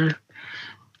for your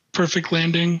perfect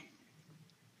landing.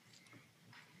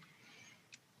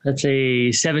 That's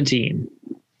a 17.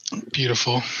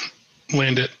 Beautiful.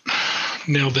 Land it.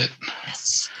 Nailed it.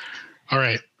 All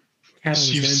right.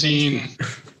 So you've seen.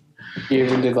 He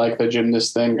even did like the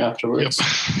gymnast thing afterwards.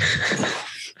 Yep.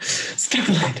 Step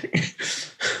landing.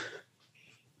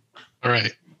 All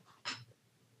right.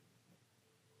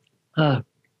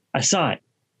 I saw it.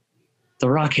 The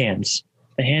rock hands.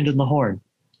 The hand and the horn.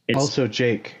 It's Also,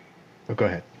 Jake. Oh, go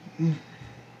ahead.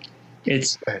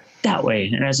 it's Go ahead. that way.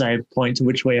 And as I point to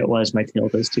which way it was, my tail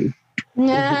does too.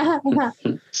 All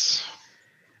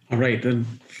right, then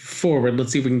forward.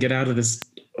 Let's see if we can get out of this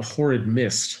horrid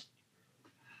mist.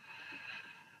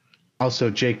 Also,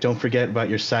 Jake, don't forget about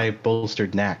your psi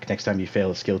bolstered knack next time you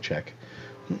fail a skill check.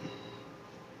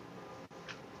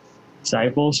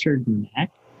 Side bolstered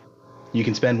neck? You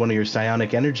can spend one of your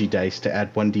psionic energy dice to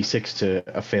add 1d6 to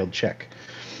a failed check,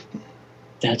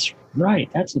 That's right.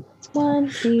 That's a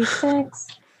 1d6.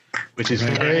 which is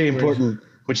Right. very important.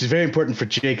 Which is very important for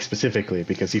Jake specifically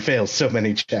because he fails so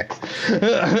many checks.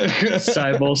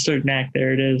 side bolstered neck.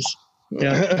 There it is.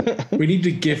 Yeah. We need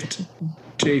to gift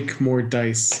Jake more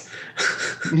dice.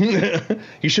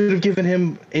 You should have given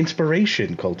him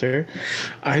inspiration, Coulter.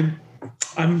 I'm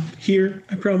here.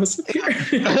 I promise I'm here.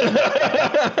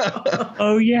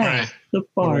 Oh yeah, All right. the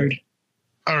bard.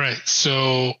 All right.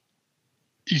 So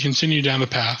you continue down the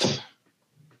path.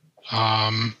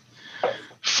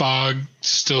 Fog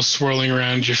still swirling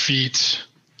around your feet.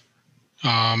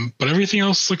 But everything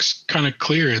else looks kind of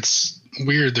clear. It's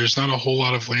weird. There's not a whole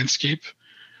lot of landscape.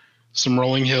 Some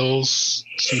rolling hills,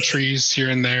 some trees here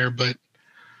and there, but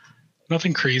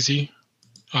nothing crazy.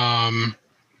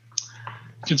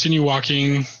 Continue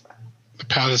walking. The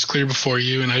path is clear before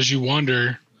you, and as you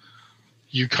wander,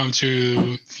 you come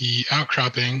to the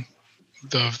outcropping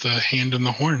of the hand and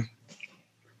the horn.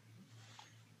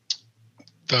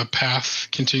 The path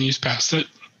continues past it,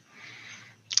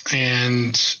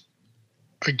 and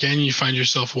again you find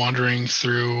yourself wandering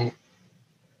through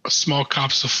a small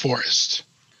copse of forest.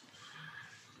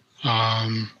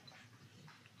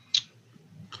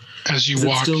 As you Is it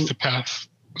walk still- the path,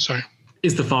 sorry.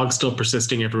 Is the fog still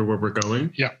persisting everywhere we're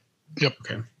going? Yep.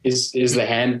 Okay. Is the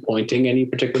hand pointing any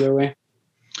particular way?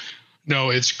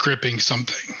 No, it's gripping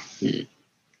something. Hmm.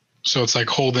 So it's like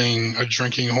holding a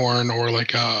drinking horn or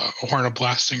like a horn of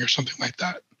blasting or something like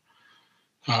that.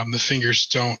 The fingers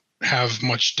don't have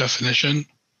much definition.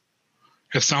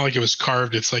 It's not like it was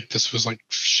carved. It's like this was like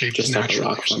shaped Just like a naturally.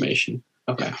 rock formation.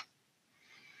 Okay.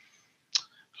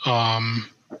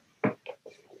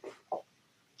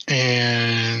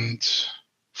 And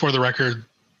for the record,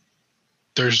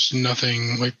 there's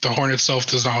nothing like the horn itself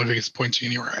does not look like it's pointing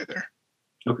anywhere either.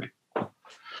 Okay.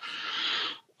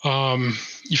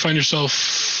 You find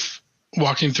yourself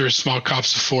walking through a small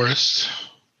copse of forest,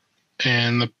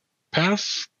 and the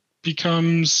path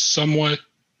becomes somewhat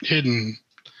hidden.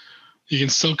 You can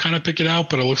still kind of pick it out,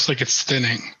 but it looks like it's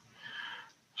thinning.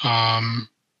 You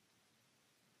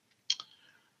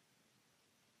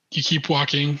keep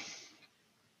walking,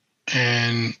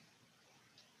 and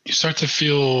you start to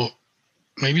feel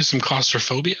maybe some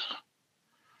claustrophobia.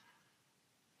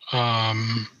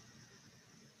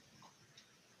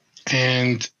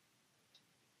 And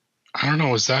I don't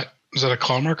know, is that a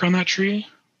claw mark on that tree?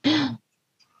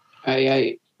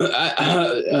 I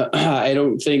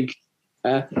don't think.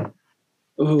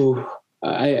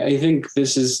 I think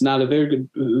this is not a very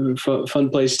good, fun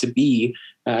place to be.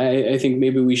 I think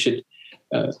maybe we should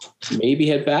maybe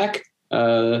head back.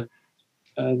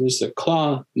 There's a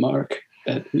claw mark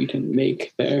that we can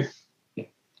make there.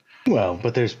 Well,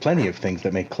 but there's plenty of things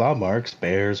that make claw marks: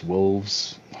 bears,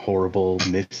 wolves, horrible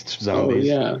mist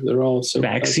zombies. Oh yeah, they're all so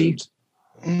Backseat.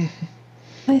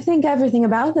 I think everything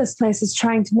about this place is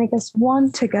trying to make us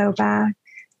want to go back.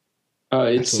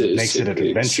 It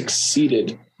adventure.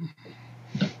 succeeded.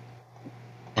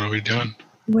 What are we doing?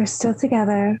 We're still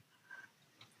together.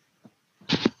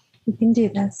 We can do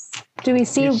this. Do we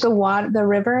see the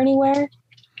river anywhere?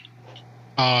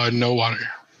 No water.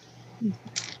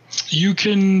 You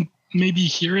can maybe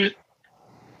hear it,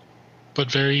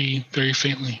 but very, very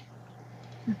faintly.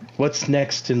 What's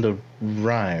next in the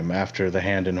rhyme after the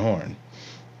hand and horn?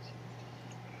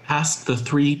 Past the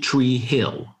 3-tree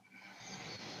hill.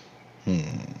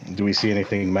 Do we see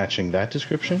anything matching that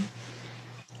description?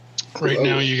 Right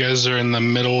now, you guys are in the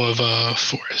middle of a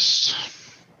forest.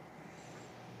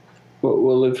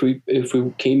 Well, if we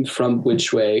came from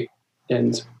which way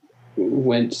and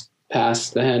went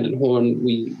past the hand and horn,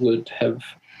 we would have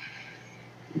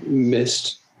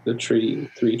missed the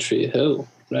 3-tree hill,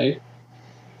 right?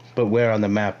 But where on the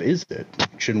map is it?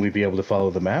 Shouldn't we be able to follow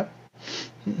the map?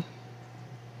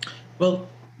 Well,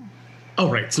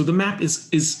 all right. So the map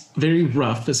is very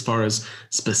rough as far as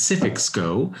specifics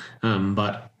go,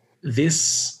 but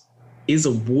this is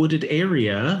a wooded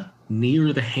area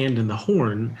near the hand and the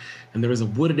horn, and there is a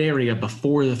wooded area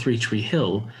before the 3-tree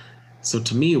hill. So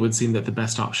to me, it would seem that the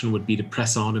best option would be to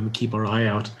press on and keep our eye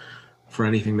out for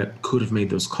anything that could have made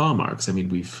those claw marks. I mean,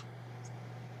 we've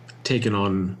taken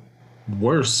on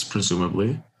worse,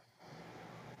 presumably.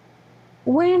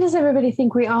 Where does everybody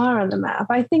think we are on the map?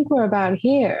 I think we're about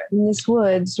here, in this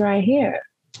woods right here.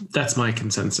 That's my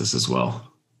consensus as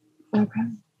well. Okay.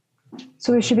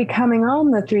 So we should be coming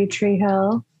on the 3-tree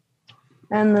hill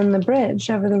and then the bridge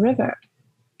over the river.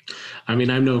 I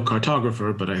mean, I'm no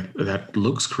cartographer, but that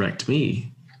looks correct to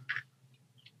me.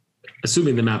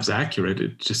 Assuming the map's accurate,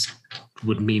 it just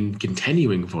would mean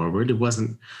continuing forward. It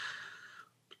wasn't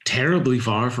terribly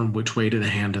far from which way to the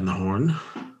hand and the horn.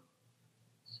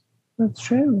 That's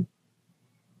true.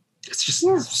 It's just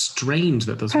strange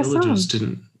that those villagers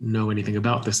didn't know anything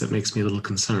about this. That makes me a little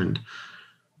concerned.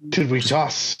 Should we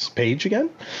toss Paige again?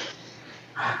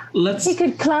 He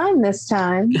could climb this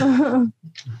time.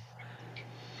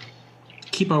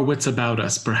 Keep our wits about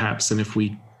us, perhaps, and if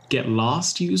we get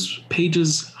lost, use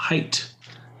Paige's height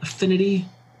affinity.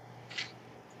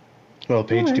 Well,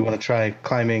 Paige, do you want to try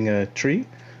climbing a tree?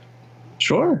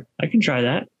 Sure, I can try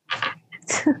that.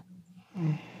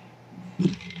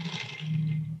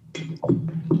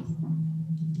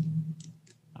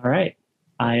 All right.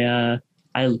 I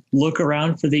look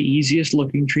around for the easiest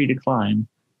looking tree to climb,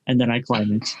 and then I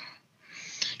climb it.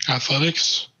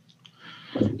 Athletics.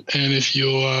 And if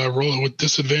you'll roll it with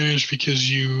disadvantage because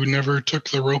you never took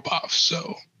the rope off,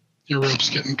 so your rope's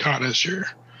getting caught as you're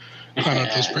climbing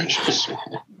up those branches.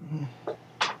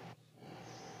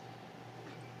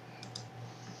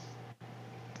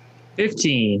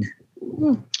 15.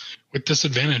 With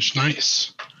disadvantage,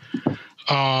 nice.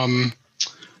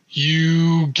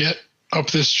 You get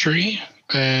up this tree,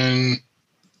 and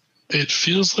it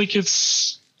feels like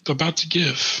it's about to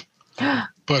give.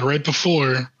 But right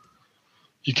before,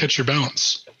 you catch your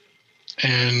balance.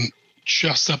 And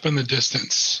just up in the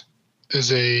distance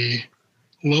is a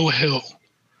low hill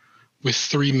with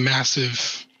 3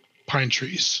 massive pine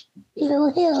trees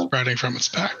sprouting from its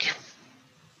back.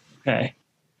 Okay.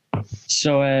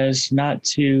 So as not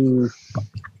to...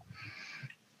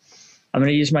 I'm going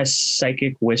to use my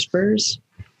psychic whispers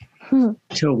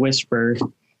to whisper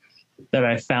that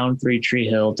I found Three Tree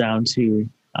Hill down to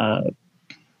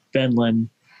Benlin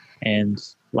and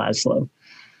Laszlo.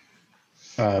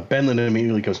 Benlin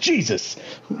immediately goes, Jesus!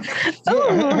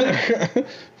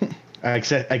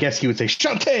 I guess he would say,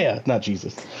 Shantea, not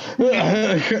Jesus.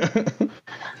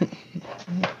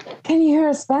 Can you hear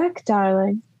us back,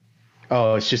 darling?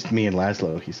 Oh, it's just me and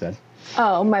Laszlo, he said.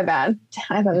 Oh, my bad.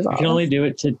 I thought it was all. You can only do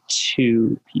it to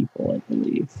 2 people, I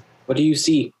believe. What do you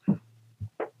see?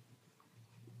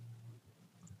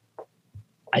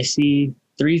 I see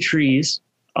 3 trees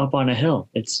up on a hill.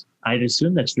 I'd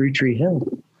assume that's 3 Tree Hill.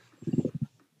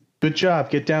 Good job.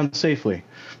 Get down safely.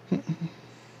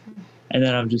 And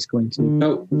then I'm just going to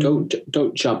No, don't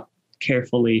jump.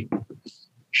 carefully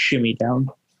shimmy down.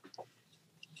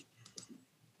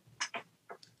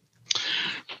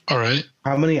 All right.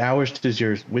 How many hours does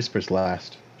your whispers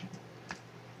last?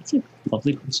 That's a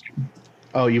lovely question.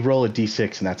 Oh, you roll a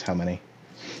d6, and that's how many.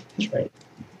 That's right.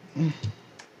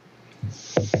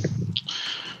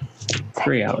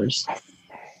 3 hours.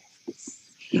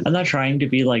 I'm not trying to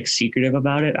be like secretive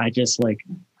about it. I just like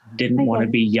didn't want to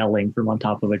be yelling from on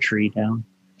top of a tree down.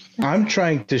 I'm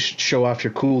trying to show off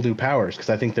your cool new powers because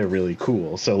I think they're really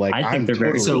cool. So like, I think I'm they're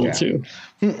very totally cool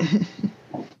down.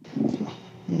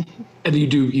 too. And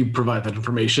you provide that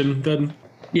information then?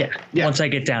 Yeah. Yeah. Once I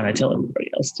get down, I tell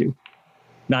everybody else too.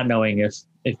 Not knowing if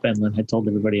Benlin had told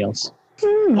everybody else.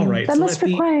 All right. That so must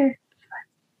require.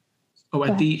 so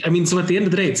at the end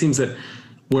of the day, it seems that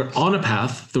we're on a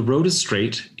path. The road is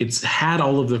straight. It's had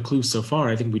all of the clues so far.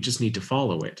 I think we just need to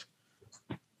follow it.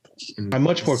 And I'm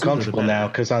much more sooner the comfortable better. now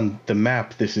because on the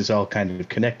map, this is all kind of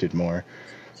connected more.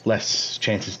 Less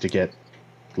chances to get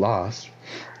lost.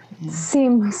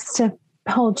 Seems to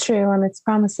hold true on its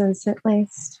promises, at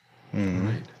least.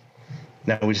 Right.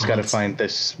 Now we just got to find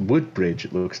this wood bridge,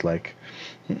 it looks like.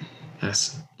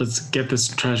 Yes. Let's get this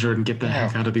treasure and get the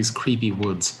heck out of these creepy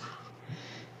woods.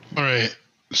 All right.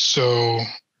 So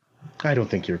I don't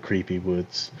think you're creepy,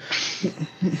 Woods.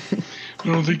 I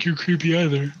don't think you're creepy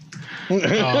either. You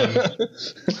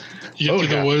get to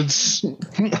the woods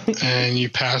and you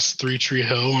pass Three Tree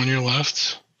Hill on your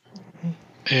left,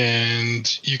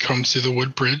 and you come to the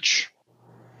wood bridge.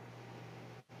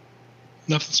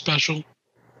 Nothing special.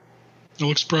 It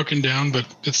looks broken down, but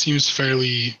it seems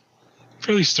fairly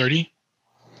sturdy.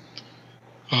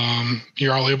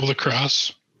 You're all able to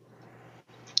cross.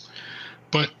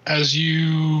 But as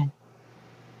you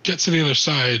get to the other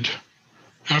side,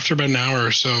 after about an hour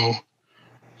or so,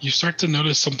 you start to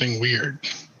notice something weird.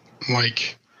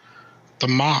 Like the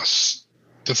moss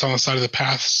that's on the side of the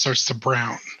path starts to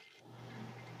brown,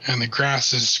 and the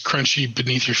grass is crunchy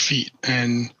beneath your feet.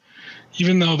 And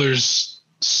even though there's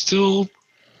still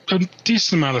a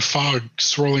decent amount of fog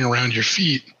swirling around your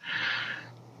feet,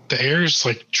 the air is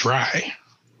like dry.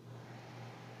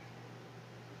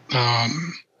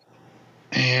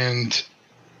 And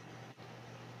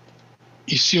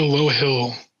you see a low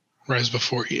hill rise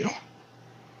before you.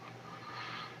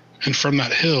 And from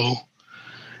that hill,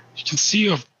 you can see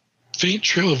a faint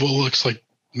trail of what looks like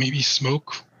maybe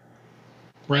smoke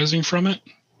rising from it.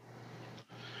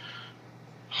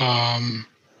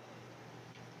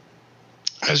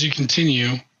 As you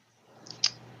continue,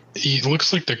 it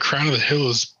looks like the crown of the hill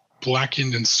is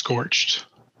blackened and scorched,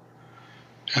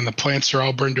 and the plants are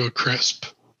all burned to a crisp.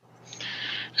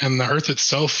 And the earth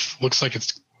itself looks like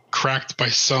it's cracked by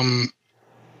some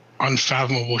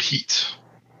unfathomable heat.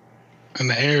 And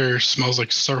the air smells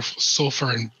like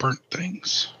sulfur and burnt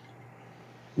things.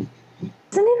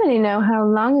 Does anybody know how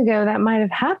long ago that might have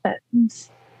happened?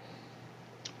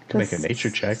 To make a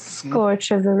nature check. Scorch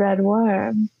of the red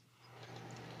worm.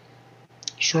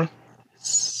 Sure.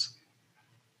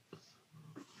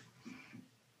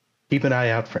 Keep an eye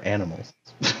out for animals.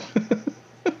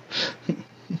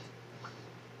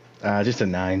 Just a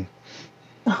 9.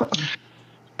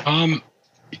 You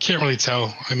can't really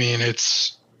tell. I mean,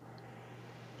 it's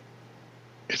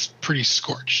pretty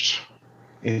scorched.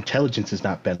 Intelligence is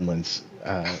not Benlin's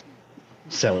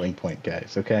selling point,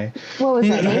 guys, okay? What was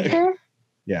that, nature?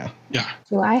 Yeah. Yeah.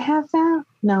 Do I have that?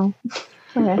 No.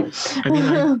 Okay. I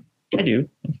mean, I do.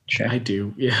 Sure. I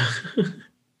do. Yeah.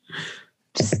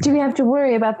 Just do we have to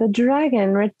worry about the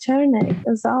dragon returning?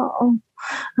 Is all.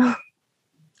 I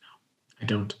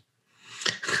don't.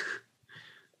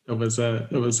 It was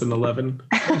an 11.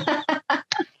 I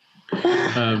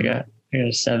got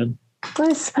a 7. Well,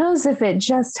 I suppose if it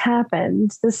just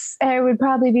happened, this air would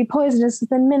probably be poisonous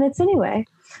within minutes anyway.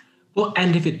 Well,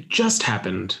 and if it just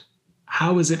happened,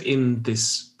 how is it in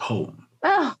this poem?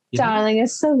 Oh, Yeah. darling,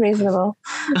 it's so reasonable.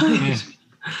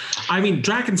 I mean,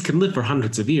 dragons can live for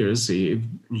hundreds of years,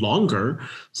 longer.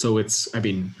 So it's, I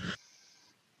mean,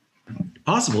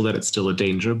 possible that it's still a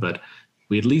danger, but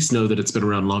we at least know that it's been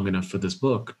around long enough for this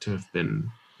book to have been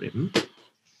written.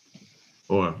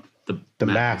 Or the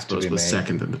map, I suppose, was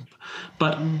second.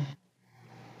 But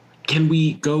can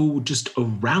we go just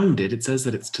around it? It says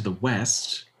that it's to the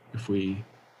west. If we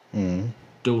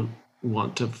don't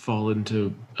want to fall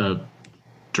into a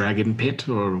dragon pit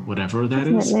or whatever that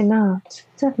is. Definitely not.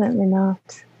 Definitely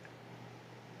not.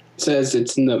 It says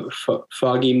it's in the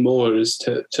foggy moors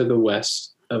to the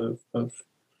west of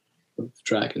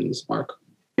Dragon's Mark.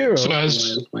 Hero,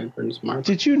 Mark.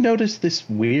 Did you notice this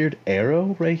weird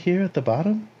arrow right here at the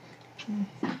bottom?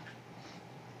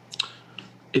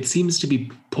 It seems to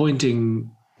be pointing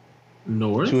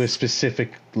north. To a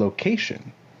specific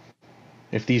location.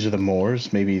 If these are the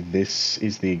moors, maybe this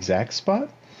is the exact spot?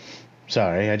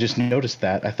 Sorry, I just noticed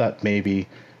that. I thought maybe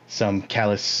some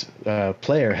callous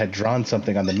player had drawn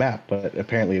something on the map, but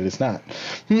apparently it is not.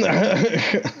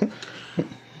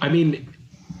 I mean,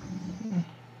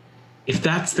 if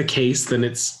that's the case, then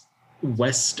it's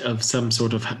west of some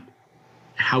sort of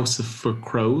house for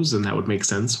crows, and that would make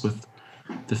sense with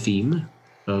the theme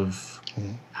of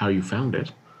how you found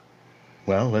it.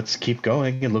 Well, let's keep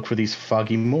going and look for these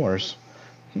foggy moors.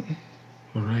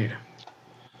 All right.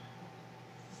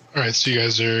 All right, so you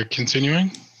guys are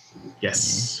continuing?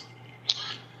 Yes.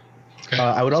 Okay.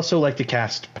 I would also like to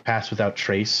cast Pass Without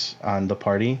Trace on the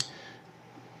party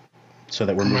so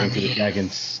that we're moving through the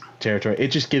dragon's territory. It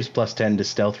just gives +10 to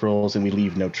stealth rolls, and we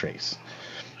leave no trace.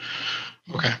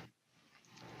 Okay.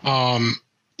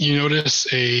 You notice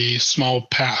a small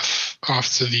path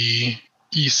off to the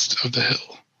east of the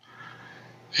hill.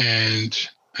 And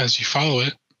as you follow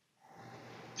it,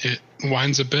 it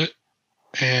winds a bit,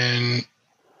 and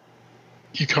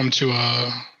you come to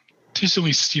a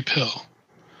decently steep hill.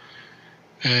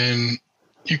 And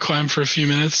you climb for a few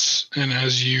minutes, and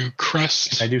as you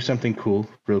crest... Can I do something cool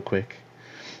real quick?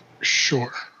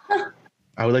 Sure.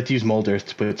 I would like to use Mold Earth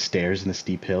to put stairs in the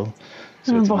steep hill,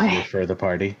 so it's easier for the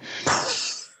party.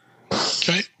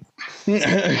 Okay.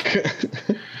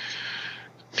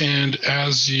 And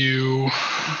as you...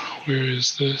 Where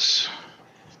is this?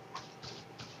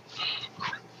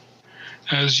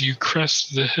 As you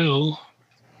crest the hill,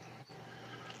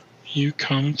 you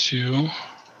come to...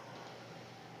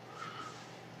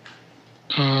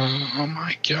 oh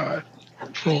my god.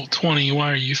 Roll 20,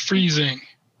 why are you freezing?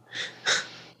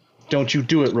 Don't you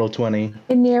do it, roll 20.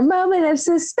 In your moment of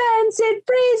suspense, it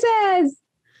freezes.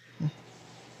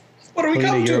 What are we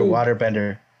Helena, going to? you're a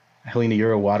waterbender. Helena,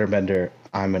 you're a waterbender.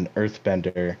 I'm an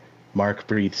earthbender. Mark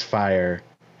breathes fire,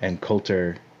 and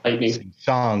Coulter sings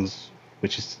songs,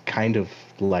 which is kind of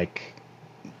like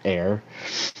air.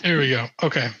 There we go.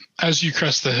 Okay. As you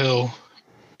crest the hill,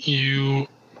 you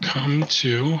come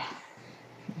to...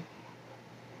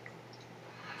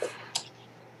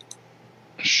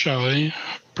 Shelley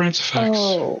Brentifax.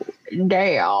 Oh,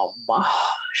 damn.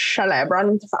 Shelley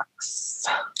Brentifax.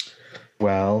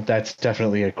 Well, that's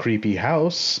definitely a creepy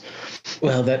house.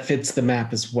 Well, that fits the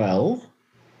map as well.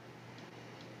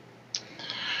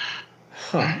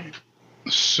 Huh.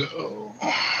 So...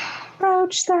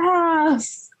 Approach the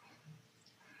house.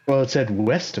 Well, it said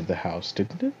west of the house,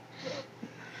 didn't it?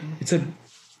 It said,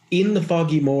 in the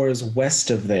foggy moors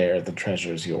west of there, the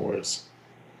treasure's yours.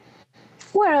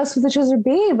 Where else would the treasure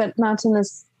be but not in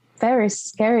this very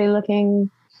scary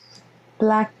looking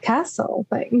black castle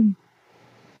thing?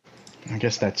 I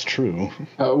guess that's true.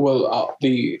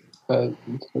 The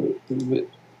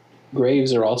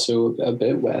graves are also a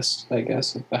bit west, I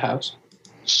guess, of the house.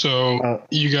 So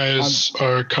you guys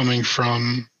are coming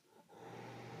from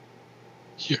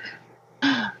here.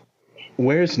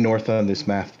 Where's north on this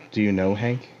map? Do you know,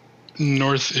 Hank?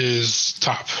 North is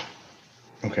top.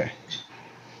 Okay.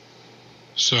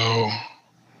 So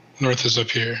north is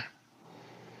up here.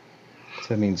 So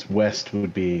that means west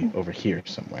would be over here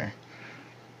somewhere.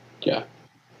 Yeah.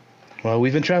 Well,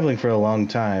 we've been traveling for a long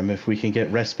time. If we can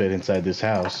get respite inside this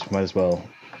house, might as well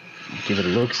give it a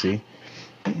look-see.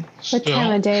 What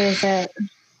time of day is it?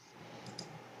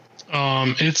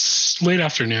 It's late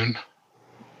afternoon.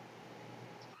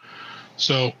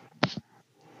 So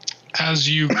as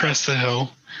you crest the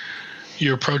hill,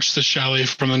 you approach the chalet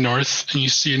from the north, and you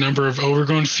see a number of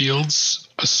overgrown fields,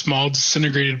 a small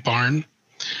disintegrated barn,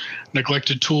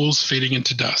 neglected tools fading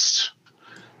into dust.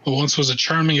 What once was a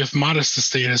charming if modest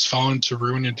estate has fallen to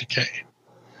ruin and decay.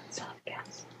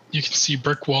 You can see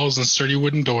brick walls and sturdy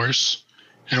wooden doors,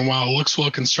 and while it looks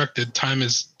well constructed, time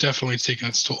has definitely taken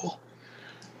its toll.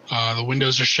 The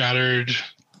windows are shattered,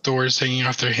 doors hanging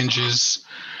off their hinges,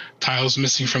 tiles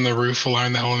missing from the roof,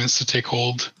 allowing the elements to take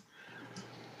hold.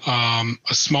 A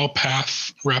small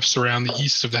path wraps around the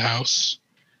east of the house,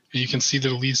 You can see that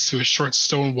it leads to a short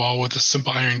stone wall with a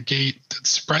simple iron gate that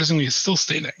surprisingly is still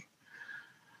standing.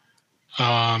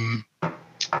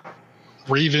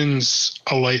 Ravens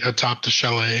alight atop the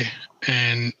chalet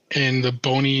and in the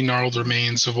bony, gnarled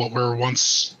remains of what were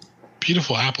once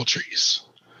beautiful apple trees.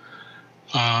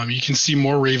 You can see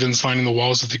more ravens lining the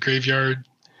walls of the graveyard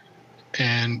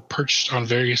and perched on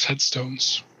various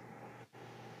headstones.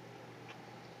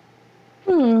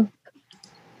 Hmm.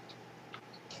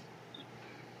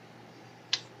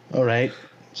 All right.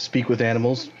 Speak with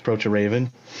animals. Approach a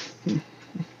raven.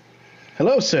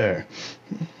 Hello, sir.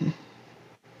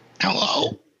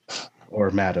 Hello.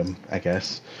 Or madam, I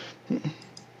guess.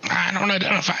 I don't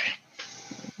identify.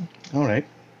 All right.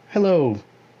 Hello,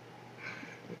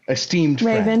 esteemed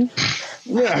Raven.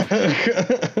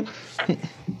 friend.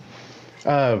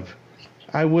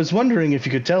 I was wondering if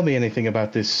you could tell me anything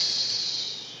about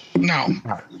this. No.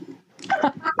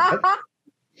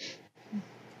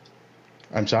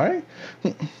 I'm sorry?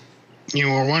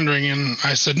 You were wondering, and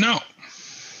I said no.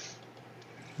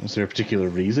 Was there a particular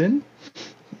reason?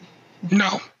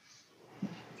 No.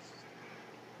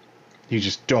 You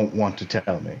just don't want to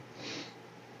tell me.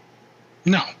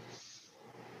 No.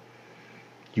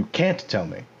 You can't tell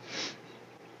me.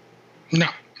 No.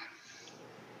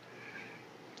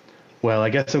 Well, I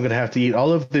guess I'm going to have to eat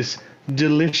all of this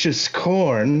delicious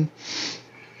corn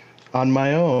on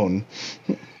my own.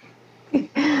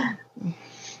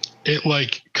 It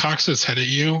like cocks its head at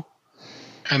you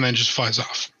and then just flies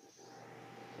off.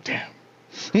 Damn.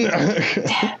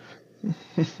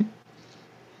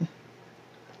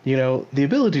 You know, the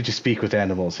ability to speak with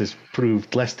animals has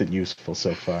proved less than useful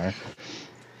so far.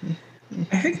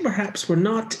 I think perhaps we're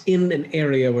not in an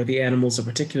area where the animals are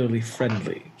particularly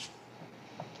friendly.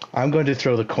 I'm going to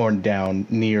throw the corn down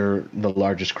near the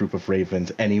largest group of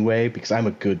ravens anyway, because I'm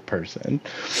a good person.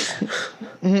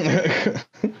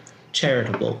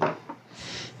 Charitable.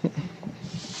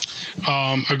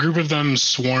 A group of them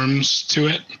swarms to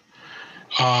it,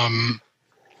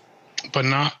 but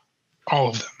not all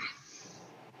of them.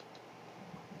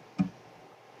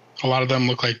 A lot of them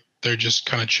look like they're just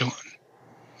kind of chilling.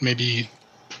 Maybe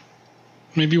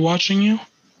watching you?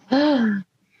 You're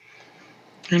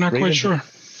not quite sure.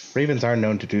 Ravens are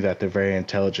known to do that. They're very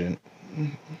intelligent.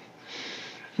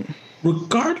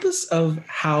 Regardless of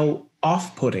how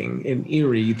off-putting and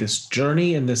eerie this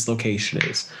journey and this location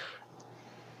is,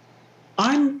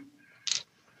 I'm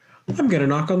gonna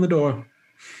knock on the door.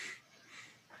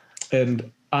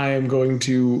 And I am going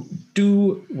to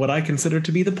do what I consider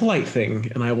to be the polite thing,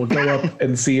 and I will go up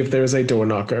and see if there's a door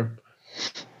knocker.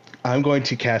 I'm going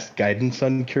to cast guidance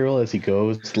on Kirill as he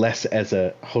goes, less as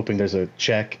a hoping there's a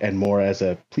check and more as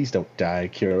a please don't die,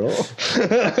 Kirill.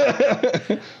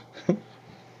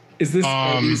 Is this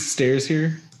are these stairs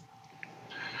here?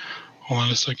 Hold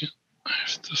on a second. I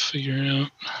have to figure it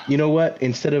out. You know what?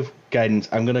 Instead of guidance,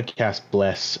 I'm going to cast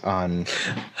bless on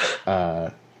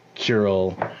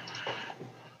Kirill,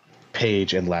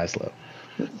 Paige, and Laszlo.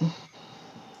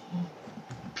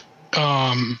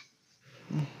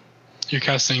 You're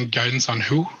casting guidance on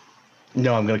who?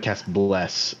 No, I'm going to cast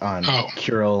bless on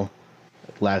Kirill,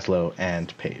 Laszlo,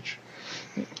 and Paige.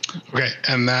 Okay,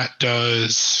 and that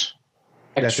does...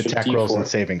 That's attack rolls and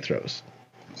saving throws.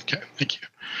 Okay, thank you.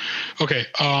 Okay,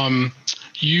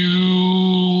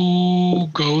 you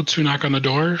go to knock on the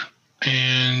door,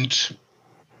 and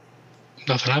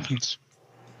nothing happens.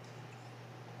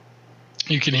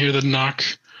 You can hear the knock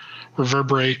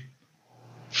reverberate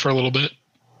for a little bit.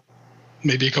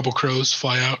 Maybe a couple crows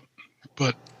fly out,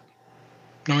 but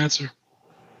no answer.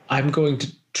 I'm going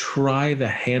to try the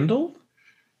handle.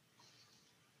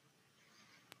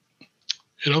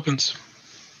 It opens.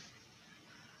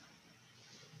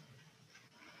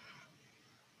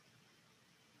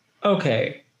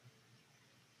 Okay.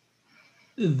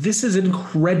 This is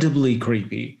incredibly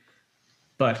creepy,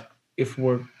 but if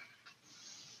we're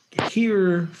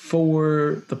here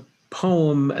for the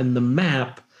poem and the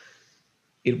map,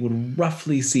 it would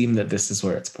roughly seem that this is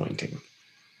where it's pointing.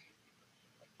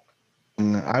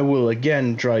 I will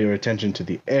again draw your attention to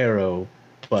the arrow,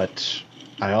 but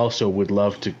I also would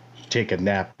love to take a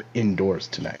nap indoors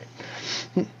tonight.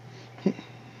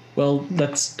 Well,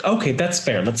 that's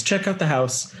fair. Let's check out the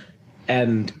house,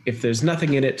 and if there's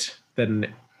nothing in it,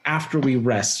 then after we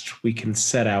rest, we can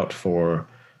set out for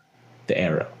the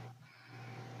arrow.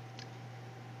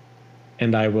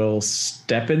 And I will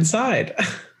step inside.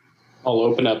 I'll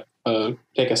open up,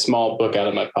 take a small book out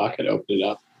of my pocket, open it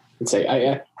up, and say,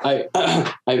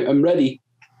 I'm ready.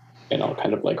 And I'll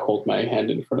kind of like hold my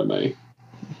hand in front of my,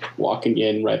 walking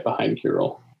in right behind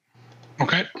Kirill.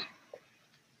 Okay.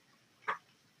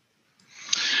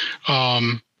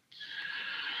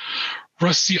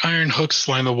 Rusty iron hooks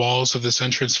line the walls of this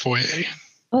entrance foyer.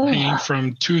 Hanging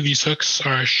from 2 of these hooks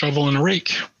are a shovel and a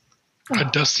rake. A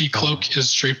dusty cloak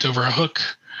is draped over a hook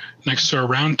next to a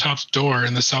round-topped door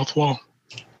in the south wall.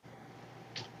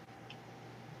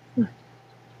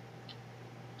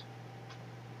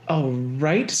 All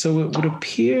right, so it would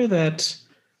appear that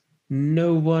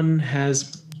no one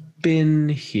has been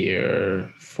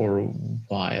here for a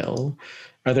while.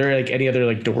 Are there like any other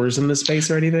like doors in this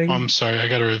space or anything? I'm sorry, I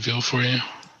got a reveal for you.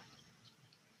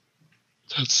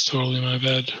 That's totally my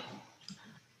bad.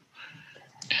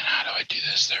 And how do I do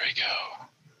this? There we go.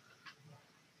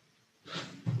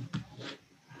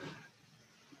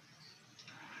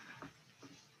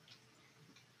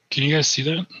 Can you guys see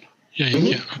that? Yeah,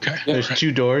 you can. Okay. There's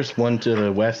 2 doors, one to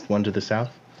the west, one to the south.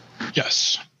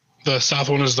 Yes. The south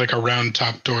one is like a round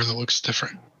top door that looks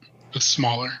different. It's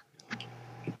smaller.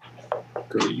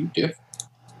 Girl, you diff.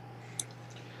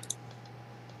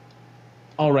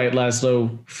 All right,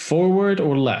 Laszlo, forward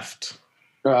or left?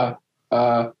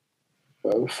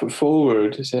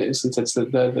 Forward, since that's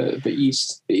the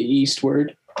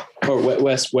eastward or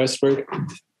westward.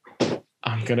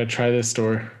 I'm gonna try this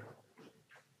door.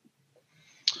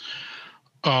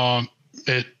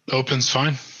 It opens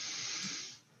fine.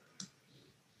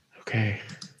 Okay.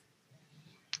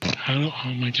 Oh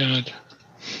my god.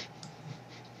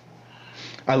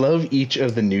 I love each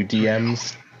of the new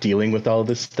DMs dealing with all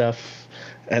this stuff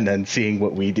and then seeing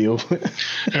what we deal with.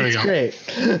 There we go. Great.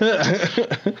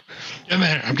 Getting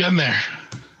there. I'm getting there.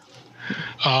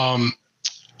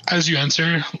 As you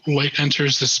enter, light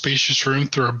enters the spacious room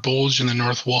through a bulge in the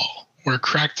north wall, where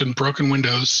cracked and broken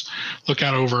windows look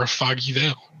out over a foggy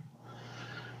vale.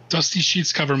 Dusty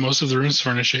sheets cover most of the room's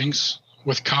furnishings,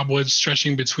 with cobwebs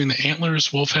stretching between the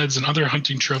antlers, wolf heads, and other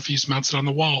hunting trophies mounted on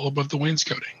the wall above the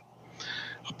wainscoting.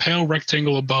 A pale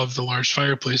rectangle above the large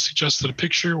fireplace suggests that a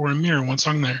picture or a mirror once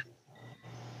hung there.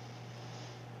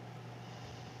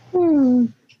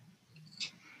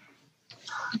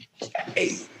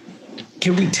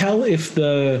 Can we tell if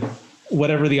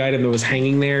whatever the item that was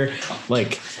hanging there,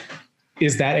 like,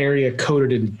 is that area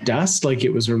coated in dust, like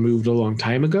it was removed a long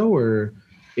time ago, or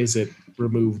is it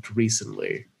removed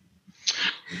recently?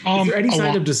 Is there any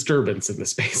sign of disturbance in the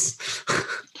space?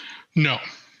 No.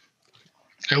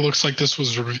 It looks like this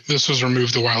was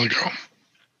removed a while ago.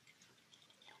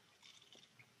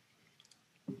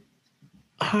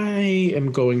 I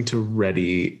am going to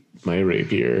ready my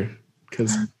rapier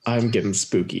because I'm getting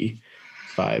spooky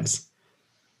vibes.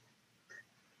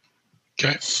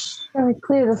 Okay. Shall we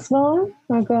clear the floor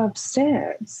or go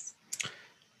upstairs?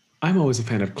 I'm always a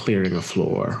fan of clearing a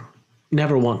floor.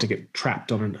 Never want to get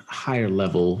trapped on a higher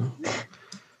level.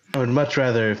 I would much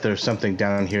rather if there's something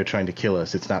down here trying to kill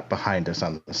us, it's not behind us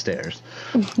on the stairs.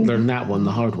 Learn that one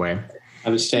the hard way. I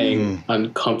was staying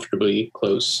uncomfortably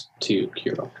close to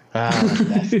Kiro.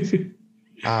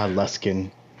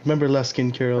 Luskin. Remember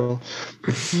Luskin, Kirill?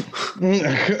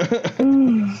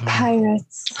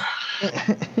 Pirates.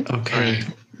 Okay.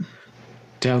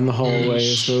 Down the hallway, I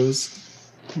suppose.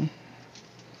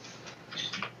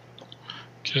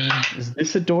 Okay. Is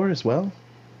this a door as well?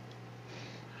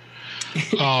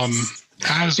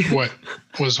 As what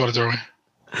was what a doorway?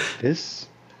 This?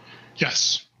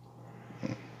 Yes.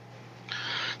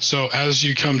 So as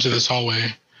you come to this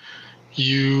hallway,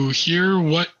 you hear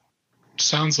what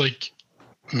sounds like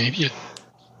maybe a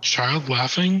child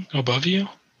laughing above you.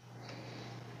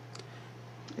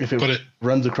 If it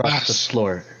runs across the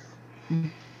floor.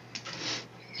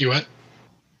 You what?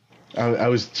 I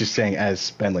was just saying, as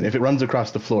Spenlin, if it runs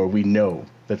across the floor, we know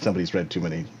that somebody's read too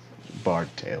many Bard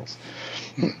tales.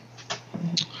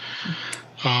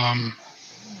 I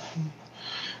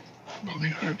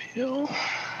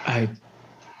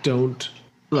don't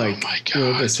like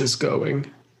where this is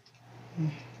going.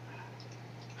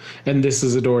 And this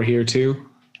is a door here too?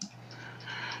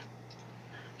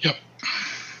 Yep.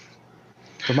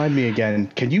 Remind me again,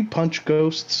 can you punch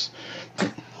ghosts?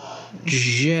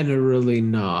 Generally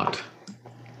not.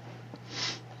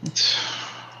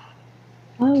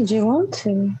 Why would you want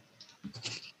to?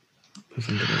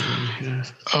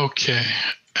 Okay.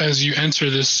 As you enter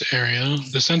this area,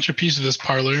 the centerpiece of this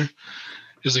parlor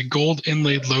is a gold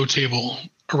inlaid low table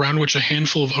around which a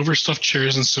handful of overstuffed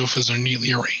chairs and sofas are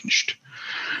neatly arranged.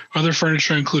 Other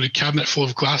furniture include a cabinet full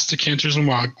of glass decanters and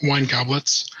wine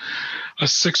goblets, a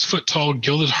 6-foot-tall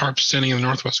gilded harp standing in the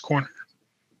northwest corner,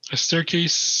 a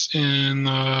staircase in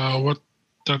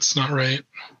that's not right.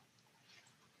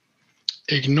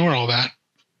 Ignore all that.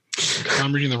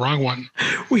 I'm reading the wrong one.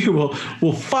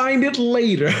 We'll find it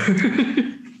later.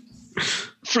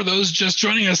 For those just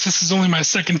joining us, this is only my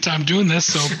second time doing this,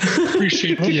 so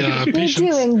appreciate the You're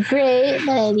patience. doing great,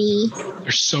 buddy.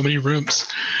 There's so many rooms.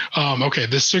 Okay,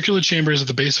 this circular chamber is at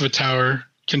the base of a tower,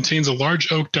 contains a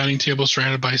large oak dining table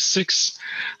surrounded by 6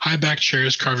 high-back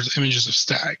chairs carved with images of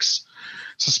stags.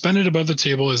 Suspended above the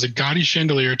table is a gaudy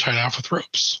chandelier tied off with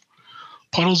ropes.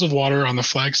 Puddles of water on the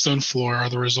flagstone floor are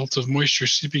the result of moisture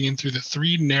seeping in through the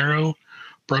 3 narrow,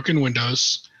 broken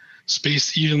windows,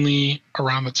 spaced evenly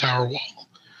around the tower wall.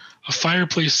 A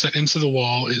fireplace set into the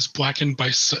wall is blackened by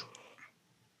soot.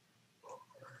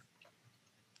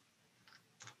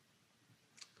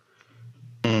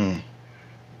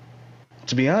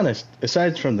 To be honest,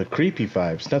 aside from the creepy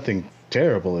vibes, nothing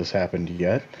terrible has happened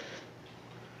yet.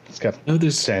 It's got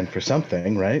sand for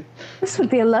something, right? This would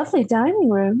be a lovely dining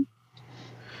room.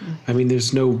 I mean,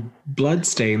 there's no blood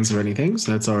stains or anything,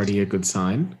 so that's already a good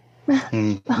sign.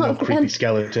 No creepy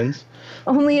skeletons.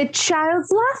 Only a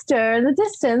child's laughter in the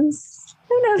distance.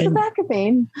 Who knows the back of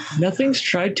me? Nothing's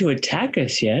tried to attack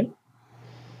us yet.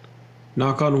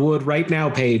 Knock on wood right now,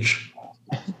 Paige.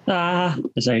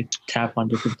 As I tap on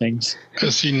different things.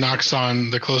 As he knocks on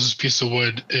the closest piece of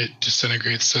wood, it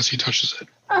disintegrates as he touches it.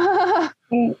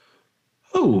 Right.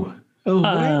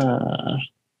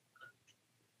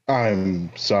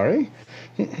 I'm sorry.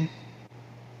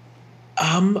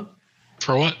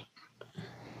 For what?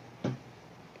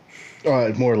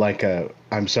 More like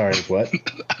I'm sorry, what?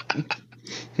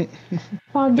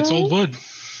 It's old wood.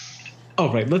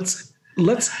 All right, let's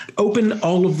open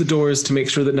all of the doors to make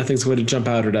sure that nothing's going to jump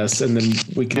out at us, and then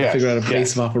we can figure out a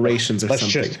base of operations or Let's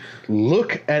something. just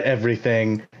look at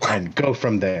everything and go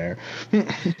from there.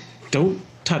 Don't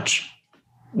touch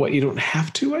what you don't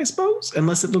have to, I suppose,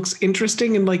 unless it looks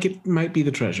interesting and like it might be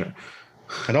the treasure.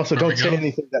 And also, don't say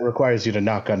anything that requires you to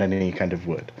knock on any kind of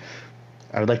wood.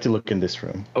 I would like to look in this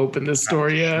room. Open this door,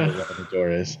 yeah. Where the door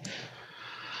is.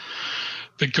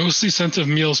 The ghostly scent of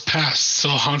meals past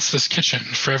still haunts this kitchen,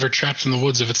 forever trapped in the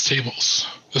woods of its tables,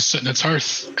 the soot in its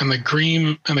hearth, and the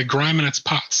grime in its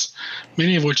pots,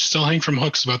 many of which still hang from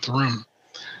hooks about the room.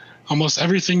 Almost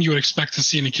everything you would expect to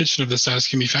see in a kitchen of this size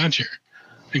can be found here,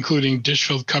 including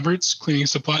dish-filled cupboards, cleaning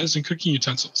supplies, and cooking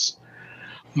utensils.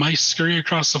 Mice scurry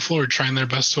across the floor, trying their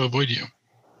best to avoid you.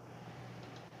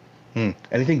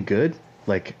 Anything good?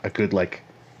 Like a good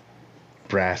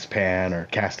brass pan or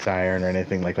cast iron or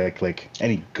anything like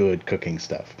any good cooking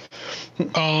stuff?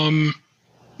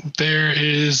 There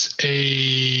is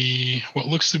what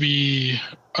looks to be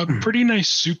a pretty nice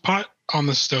soup pot on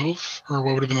the stove, or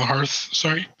what would have been the hearth,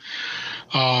 sorry.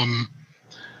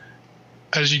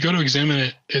 As you go to examine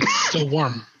it, it's still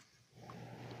warm.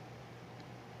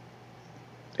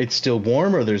 It's still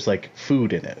warm, or there's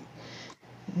food in it?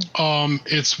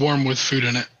 It's warm with food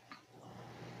in it.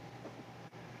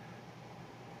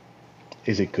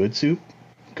 Is it good soup?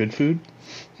 Good food?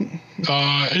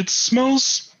 It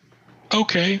smells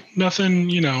okay. Nothing,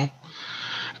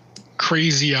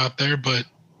 crazy out there, but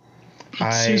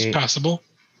it seems passable.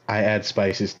 I add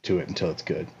spices to it until it's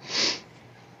good.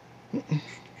 Where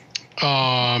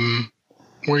are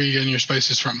you getting your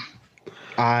spices from?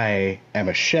 I am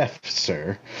a chef,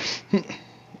 sir.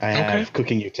 I have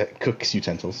cook's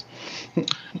utensils.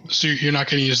 So you're not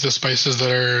going to use the spices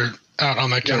that are out on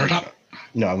that countertop?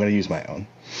 No, I'm going to use my own.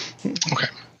 Okay.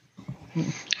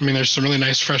 I mean, there's some really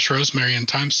nice fresh rosemary and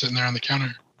thyme sitting there on the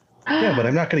counter. Yeah, but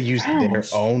I'm not going to use their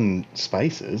own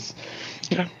spices.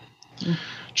 Okay.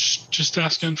 Just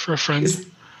asking for a friend. Is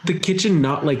the kitchen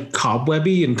not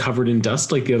cobwebby and covered in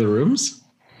dust like the other rooms?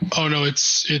 Oh no,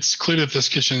 it's clear that this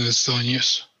kitchen is still in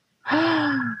use.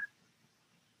 I'm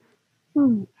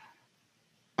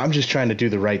just trying to do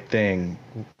the right thing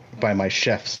by my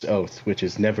chef's oath, which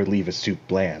is never leave a soup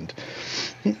bland.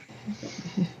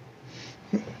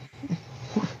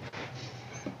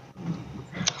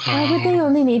 Why would they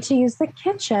only need to use the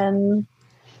kitchen?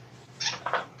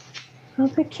 How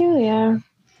peculiar.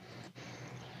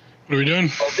 What are we doing?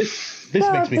 This Go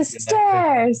makes up me the feel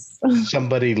stairs. like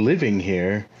somebody living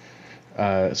here.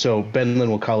 So Benlin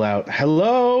will call out,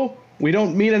 "Hello? We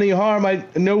don't mean any harm. I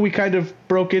know we kind of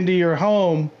broke into your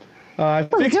home. Well,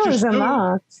 the door's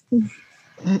unlocked.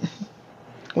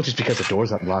 Well, just because the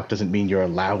door's unlocked doesn't mean you're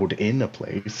allowed in a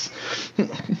place."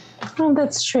 Well,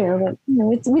 that's true, but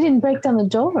we didn't break down the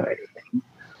door or anything.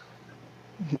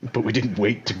 But we didn't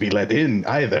wait to be let in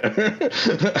either.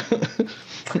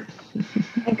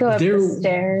 I go up the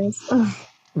stairs.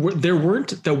 There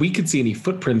weren't, that we could see, any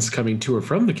footprints coming to or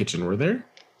from the kitchen, were there?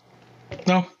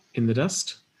 No. In the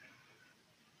dust?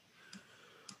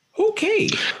 Okay.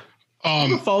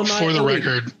 For the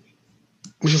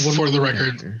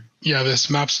record, yeah, this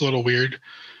map's a little weird.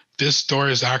 This door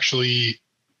is actually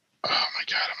Oh my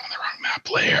god, I'm on the wrong map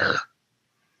layer.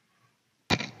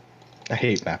 I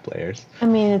hate map layers. I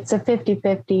mean, it's a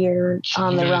 50-50. You're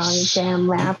on the wrong Yes. damn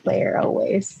map layer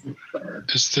always.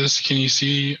 Can you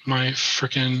see my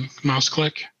freaking mouse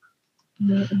click?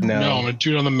 No. I'm gonna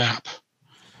do it on the map.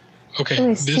 Okay, Let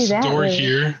me see this that door way.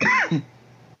 here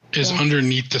is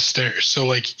underneath the stairs. So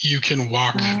like you can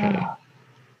walk Oh,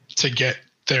 to get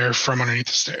there from underneath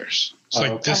the stairs. So Oh,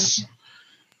 like okay.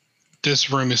 this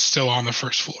room is still on the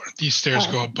first floor. These stairs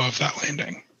Oh. go above that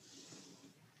landing.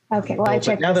 okay, well, I But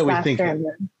checked now this that we last think- room.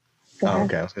 Then. Go Oh, ahead.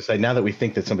 okay. I was gonna say, now that we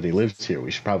think that somebody lives here,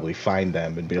 we should probably find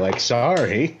them and be like,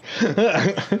 sorry.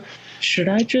 Should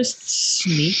I just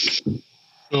sneak?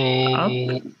 So Up?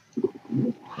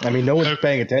 I mean, no one's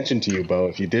paying attention to you, Bo.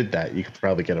 If you did that, you could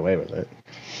probably get away with it.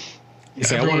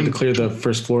 I wanted to clear the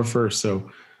first floor first,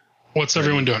 so what's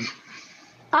everyone doing?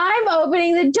 I'm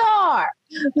opening the door.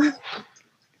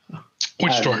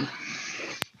 Which door?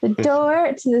 The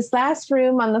door to this last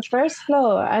room on the first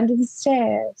floor under the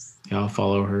stairs. yeah, I'll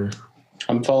follow her.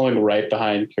 I'm following right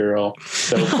behind Kirill,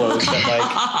 so close that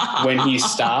like when he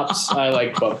stops, I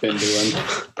like bump into him.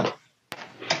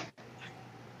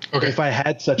 Okay. If I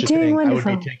had such a Doing thing,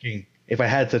 wonderful. I would be taking. If I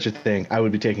had such a thing, I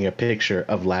would be taking a picture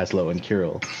of Laszlo and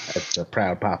Kirill as the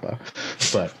proud papa.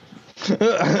 But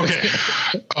Okay.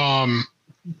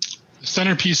 The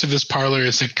centerpiece of this parlor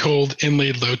is a cold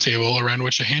inlaid low table around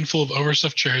which a handful of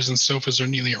overstuffed chairs and sofas are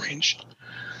neatly arranged.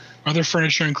 Other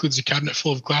furniture includes a cabinet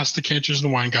full of glass decanters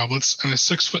and wine goblets and a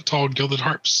 6-foot-tall gilded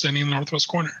harp standing in the northwest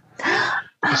corner.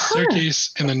 A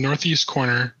staircase in the northeast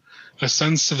corner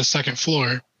ascends to the second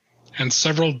floor, and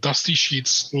several dusty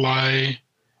sheets lie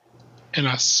in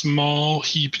a small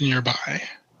heap nearby.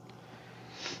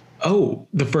 Oh,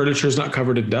 the furniture's not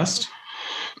covered in dust?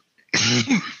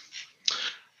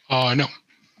 No.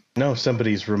 no,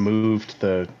 somebody's removed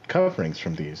the coverings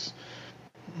from these.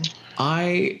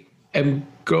 I am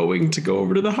going to go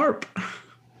over to the harp.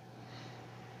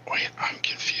 Wait, I'm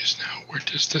confused now. Where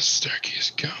does this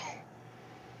staircase go?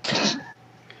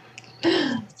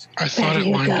 I thought it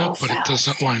you lined go, up, but it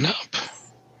doesn't line up.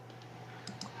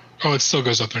 Oh, it still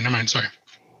goes up there. Never mind. Sorry.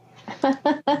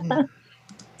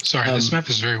 Sorry, this map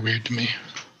is very weird to me.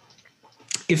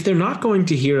 If they're not going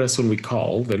to hear us when we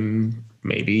call, then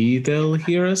maybe they'll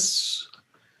hear us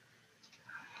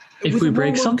If with we a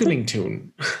break more something? welcoming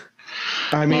tune.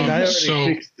 I mean, I already so-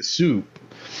 fixed the soup.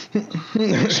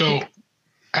 So,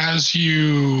 as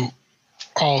you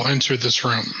all enter this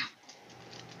room,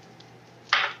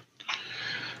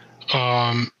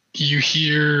 you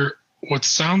hear what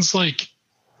sounds like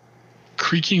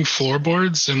creaking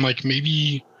floorboards and like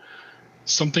maybe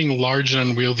something large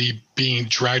and unwieldy being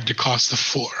dragged across the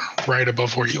floor right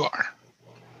above where you are.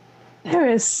 There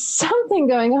is something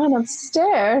going on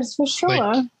upstairs for sure.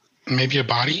 Like- Maybe a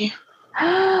body?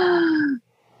 All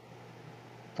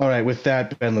right, with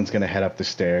that, Benlin's gonna head up the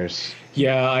stairs.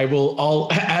 Yeah, I will.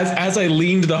 As I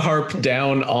leaned the harp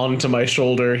down onto my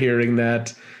shoulder, hearing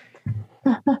that,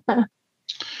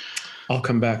 I'll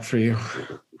come back for you.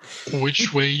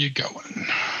 Which way you going?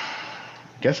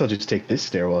 Guess I'll just take this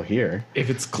stairwell here. If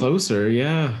it's closer,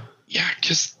 yeah. Yeah,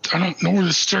 because I don't know where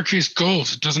the staircase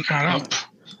goes. It doesn't add up.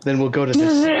 Then we'll go to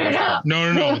this.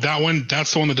 No. That one,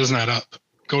 that's the one that doesn't add up.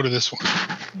 Go to this one.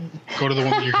 Go to the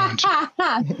one that you're going to.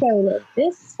 Go to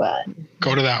this one.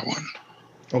 Go to that one.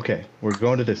 Okay, we're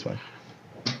going to this one.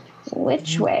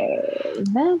 Which way?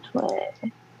 That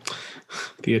way.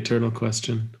 The eternal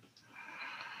question.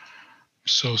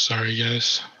 So sorry,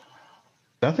 guys.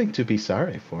 Nothing to be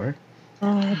sorry for.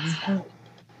 It's fine.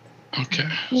 Okay.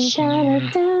 We So got a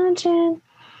dungeon.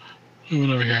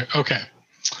 moving over here. Okay.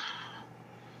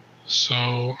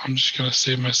 So I'm just gonna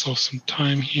save myself some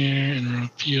time here and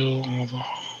reveal all the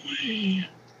hallway.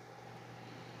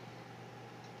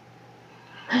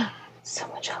 So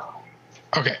much hope.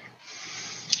 Okay.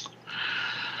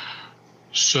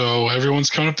 So everyone's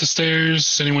coming up the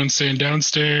stairs. Anyone staying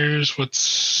downstairs?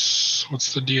 What's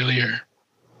the deal here?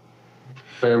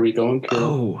 Where are we going,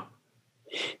 Kirill?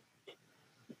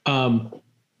 Oh.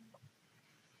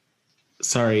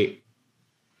 Sorry.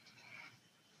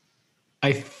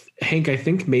 Hank, I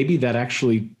think maybe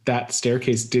that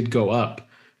staircase did go up,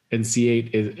 and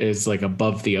C8 is like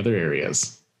above the other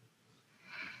areas.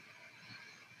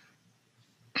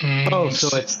 Oh,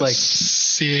 so it's like-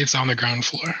 C8's on the ground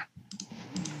floor.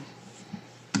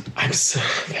 That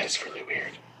is really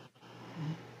weird.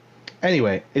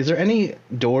 Anyway, is there any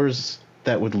doors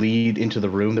that would lead into the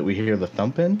room that we hear the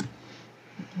thump in? 'Cause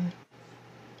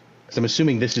I'm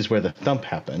assuming this is where the thump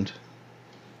happened.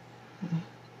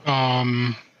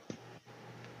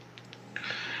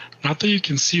 Not that you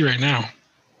can see right now.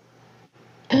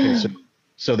 Okay,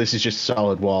 So this is just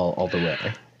solid wall all the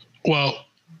way. Well,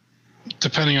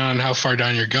 depending on how far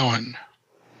down you're going.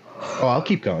 Oh, I'll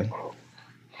keep going.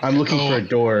 I'm looking for a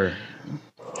door.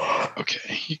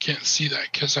 Okay, you can't see that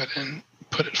because I didn't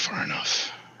put it far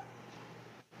enough.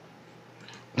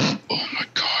 Oh my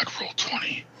God, roll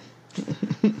 20.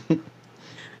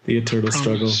 The eternal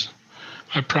struggle.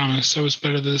 I promise I was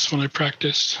better than this when I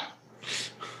practiced.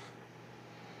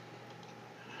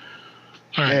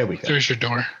 All right, there we go. There's your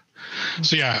door.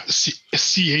 So yeah,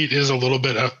 C8 is a little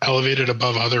bit elevated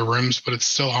above other rooms, but it's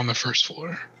still on the first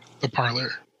floor, the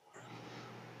parlor.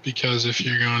 Because if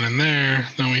you're going in there,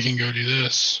 then we can go do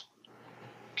this.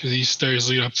 Because these stairs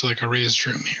lead up to like a raised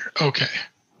room here. Okay.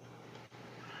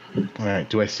 All right.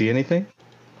 Do I see anything?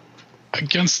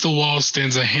 Against the wall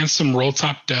stands a handsome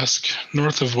roll-top desk,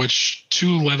 north of which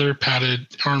 2 leather-padded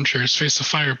armchairs face a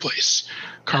fireplace,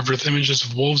 carved with images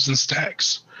of wolves and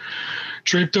stags.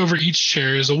 Draped over each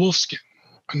chair is a wolfskin.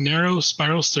 A narrow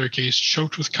spiral staircase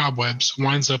choked with cobwebs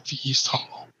winds up the east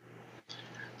hall.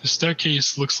 The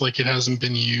staircase looks like it hasn't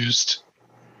been used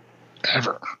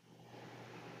ever.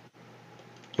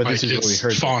 But this is what we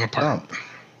heard. Falling apart.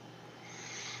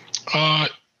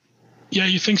 Yeah,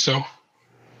 you think so.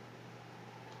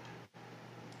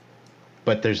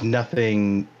 But there's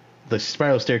nothing. The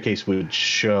spiral staircase would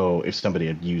show if somebody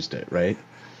had used it, right?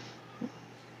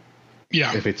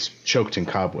 Yeah. If it's choked in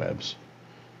cobwebs.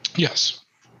 Yes.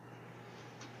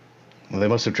 Well, they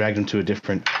must have dragged him to a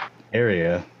different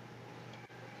area.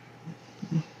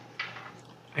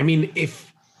 I mean,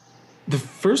 if the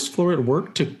first floor had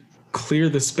worked to clear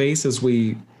the space as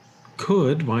we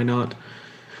could, why not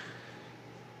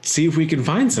see if we can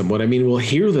find someone? I mean, we'll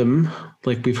hear them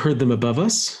like we've heard them above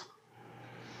us.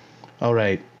 All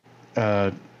right.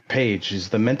 Paige, is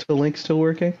the mental link still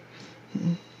working?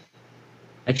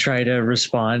 I try to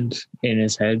respond in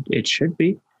his head. It should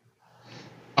be.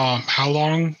 How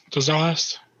long does that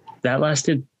last? That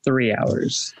lasted 3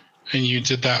 hours. And you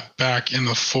did that back in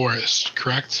the forest,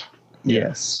 correct?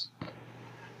 Yes.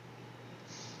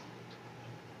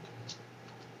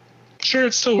 Sure,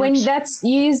 it still works.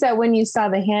 You used that when you saw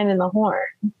the hand and the horn.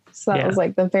 So that was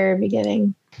like the very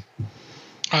beginning.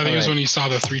 I think it was when you saw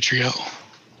the 3-Tree Hill.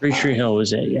 3-Tree Hill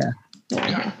was it, yeah.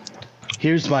 Yeah.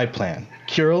 Here's my plan.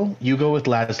 Kirill, you go with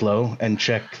Laszlo and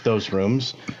check those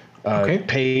rooms. Okay.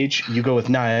 Paige, you go with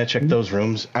Naya, check those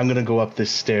rooms. I'm going to go up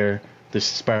this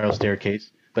spiral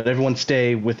staircase. But everyone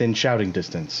stay within shouting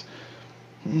distance.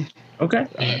 Okay.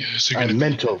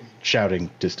 Mental shouting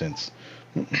distance.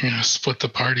 You're gonna split the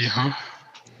party, huh?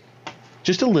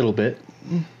 Just a little bit.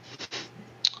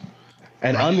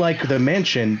 And unlike the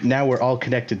mansion, now we're all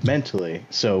connected mentally,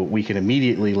 so we can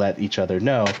immediately let each other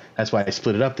know. That's why I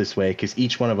split it up this way, because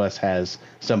each one of us has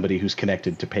somebody who's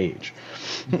connected to Paige.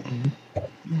 All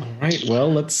right,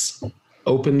 well, let's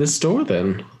open this door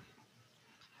then.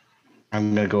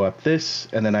 I'm going to go up this,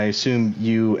 and then I assume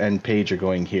you and Paige are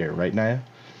going here, right, Naya?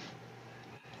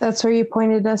 That's where you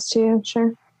pointed us to,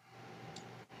 sure.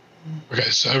 Okay,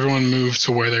 so everyone move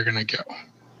to where they're going to go. All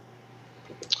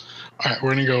right,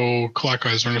 we're going to go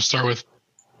clockwise. We're going to start with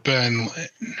Benlin.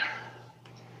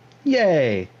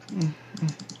 Yay!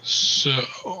 So,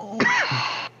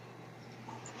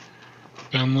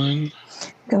 Benlin.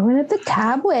 Going up the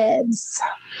cobwebs.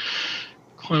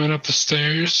 Climbing up the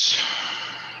stairs.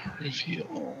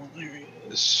 Reveal. There he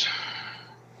is.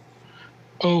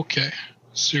 Okay,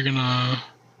 so you're going to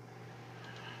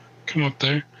come up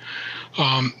there.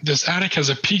 This attic has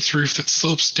a peaked roof that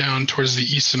slopes down towards the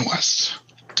east and west.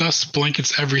 Dust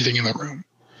blankets everything in the room,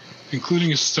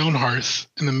 including a stone hearth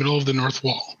in the middle of the north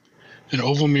wall, an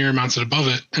oval mirror mounted above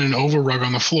it, and an oval rug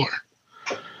on the floor.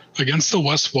 Against the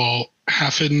west wall,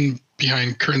 half hidden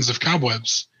behind curtains of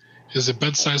cobwebs, is a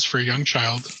bed size for a young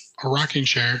child, a rocking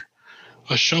chair,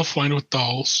 a shelf lined with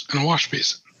dolls, and a wash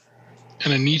basin.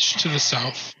 And a niche to the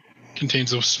south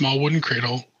contains a small wooden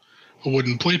cradle, a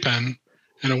wooden playpen,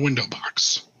 and a window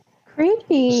box.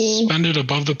 Creepy. Suspended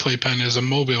above the playpen is a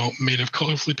mobile made of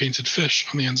colorfully painted fish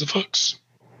on the ends of hooks.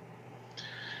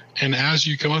 And as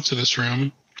you go up to this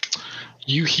room,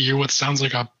 you hear what sounds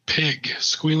like a pig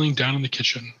squealing down in the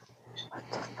kitchen.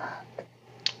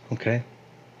 Okay.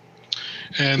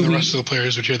 And the rest of the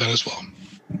players would hear that as well.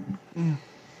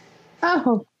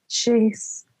 Oh,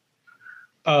 jeez.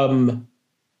 Well,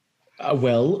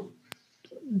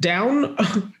 down.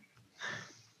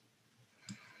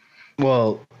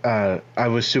 Well, I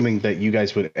was assuming that you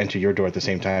guys would enter your door at the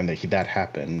same time that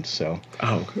happened, so.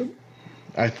 Oh.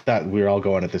 I thought we were all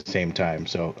going at the same time,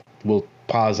 so we'll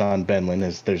pause on Benlin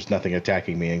as there's nothing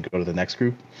attacking me and go to the next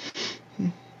group.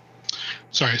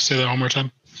 Sorry, say that one more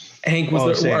time. Hank,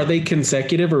 are they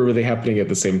consecutive or were they happening at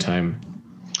the same time?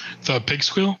 The pig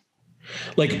squeal?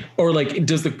 Like, or like,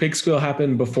 does the pig squeal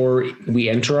happen before we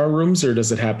enter our rooms, or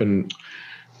does it happen?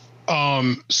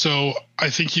 So I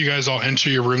think you guys all enter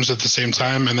your rooms at the same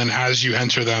time, and then as you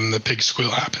enter them, the pig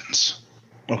squeal happens.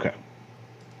 Okay.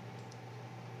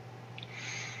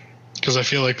 Because I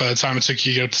feel like by the time it took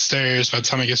you to get up the stairs, by the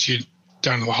time it gets you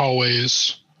down to the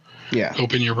hallways, Yeah.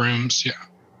 open your rooms, yeah.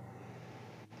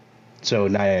 So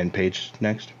Naya and Paige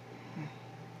next.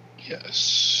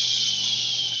 Yes.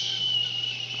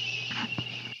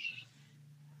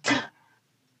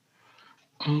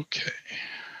 Okay.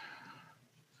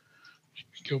 Let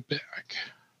me go back.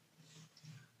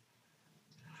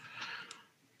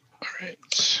 All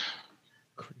right.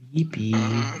 Creepy.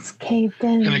 It's caved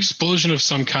in. An explosion of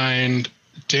some kind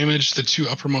damaged the two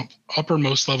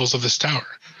uppermost levels of this tower,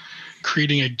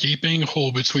 creating a gaping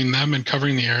hole between them and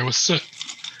covering the area with soot.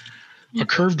 A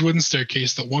curved wooden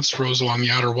staircase that once rose along the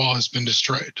outer wall has been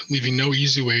destroyed, leaving no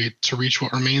easy way to reach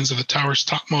what remains of the tower's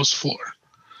topmost floor.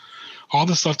 All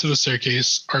that's left of the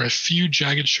staircase are a few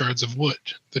jagged shards of wood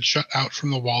that jut out from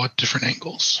the wall at different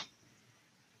angles.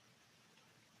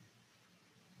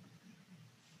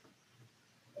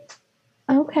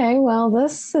 Okay, well,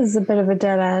 this is a bit of a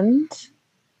dead end.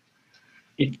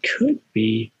 It could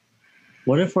be.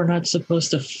 What if we're not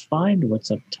supposed to find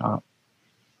what's up top?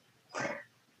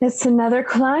 It's another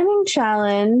climbing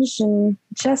challenge, and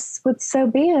just would so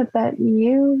be it that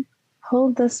you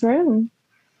hold this room.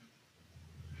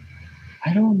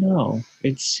 I don't know.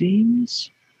 It seems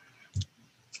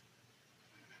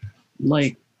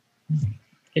like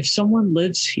if someone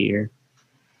lives here,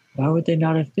 why would they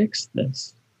not have fixed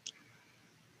this?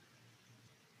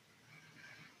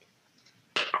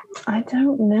 I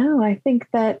don't know. I think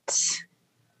that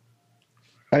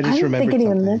I just don't think remembered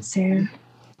anyone something. lives here.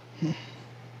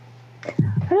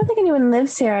 I don't think anyone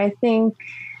lives here. I think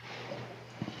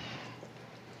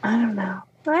I don't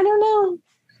know.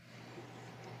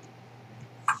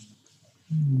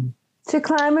 To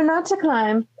climb or not to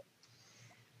climb?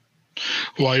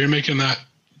 While you're making that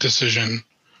decision,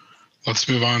 let's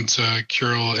move on to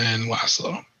Kirill and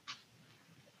Laszlo.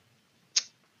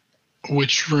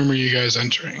 Which room are you guys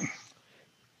entering?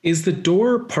 Is the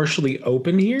door partially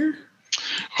open here?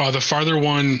 The farther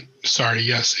one,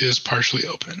 yes, is partially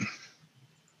open.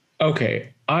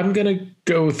 Okay, I'm gonna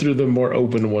go through the more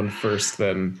open one first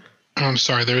then. I'm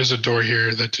sorry, there is a door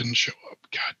here that didn't show up.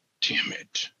 God damn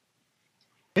it.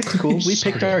 It's cool. We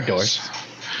picked Sorry, our guys. doors.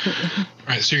 All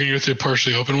right, so you're gonna go through the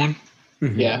partially open one?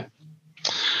 Mhm. Yeah.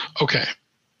 Okay.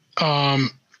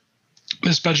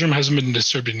 This bedroom hasn't been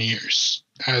disturbed in years,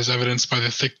 as evidenced by the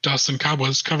thick dust and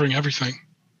cobwebs covering everything.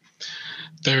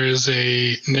 There is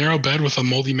a narrow bed with a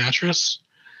moldy mattress,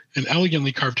 an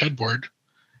elegantly carved headboard,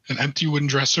 an empty wooden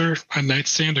dresser, a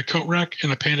nightstand, a coat rack,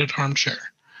 and a painted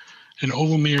armchair. An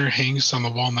oval mirror hangs on the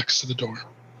wall next to the door.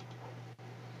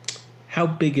 How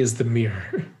big is the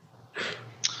mirror?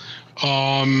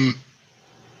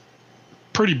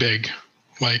 Pretty big,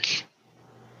 like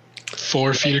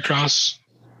 4 feet across.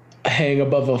 Hang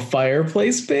above a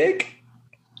fireplace big?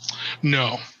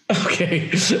 No. Okay.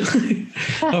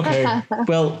 Okay.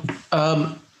 Well,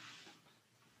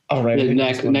 all right. I think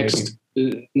this one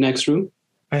maybe- Next room.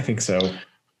 I think so.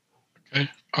 Okay.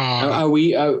 Are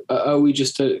we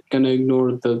just gonna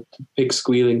ignore the pig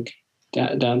squealing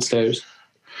downstairs?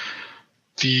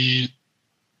 The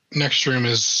next room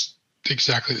is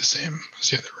exactly the same as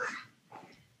the other room.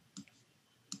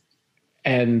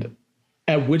 And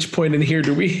at which point in here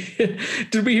did we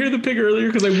hear the pig earlier?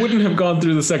 Because I wouldn't have gone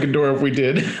through the second door if we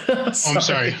did. I'm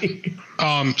sorry.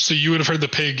 So you would have heard the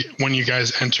pig when you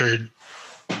guys entered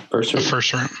First the room.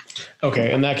 first room.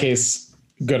 Okay, in that case,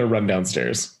 gonna run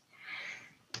downstairs.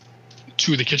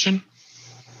 To the kitchen?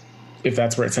 If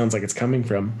that's where it sounds like it's coming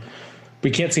from. We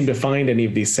can't seem to find any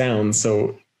of these sounds,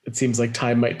 so it seems like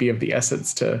time might be of the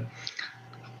essence to...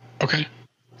 Okay.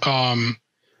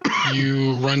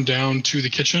 You run down to the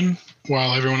kitchen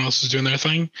while everyone else is doing their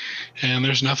thing, and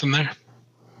there's nothing there.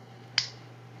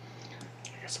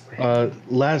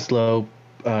 Laszlo,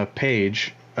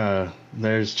 Paige,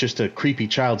 there's just a creepy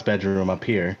child's bedroom up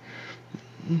here.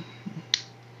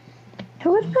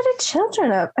 Who would put a child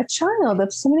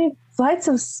up so many flights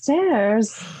of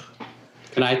stairs?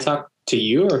 Can I talk to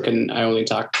you, or can I only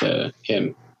talk to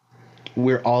him?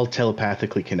 We're all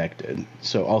telepathically connected,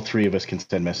 so all three of us can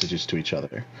send messages to each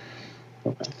other.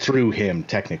 Okay. Through him,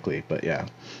 technically, but yeah.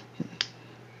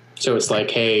 So it's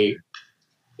like, hey,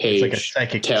 It's Paige, like a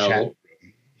psychic tell, chat.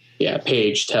 yeah,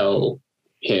 Paige, tell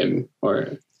him,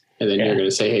 and then you're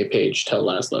gonna say, hey, Paige, tell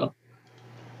Laszlo.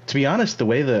 To be honest, the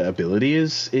way the ability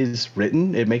is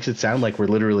written, it makes it sound like we're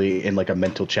literally in like a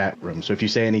mental chat room. So if you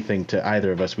say anything to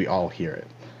either of us, we all hear it.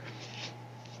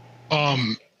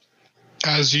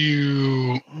 As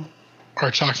you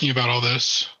are talking about all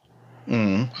this,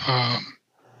 you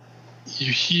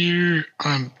hear.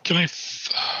 Only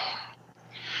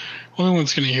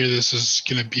one's gonna hear this is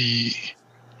gonna be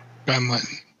Benlin.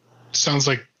 Sounds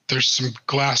like there's some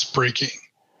glass breaking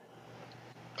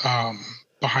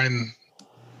behind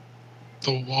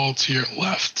the wall to your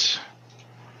left,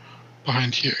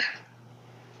 behind here.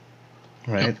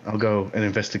 All right, I'll go and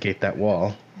investigate that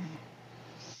wall.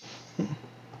 You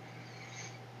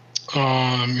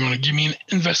want to give me an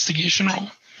investigation roll?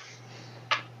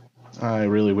 I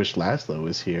really wish Laszlo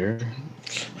was here.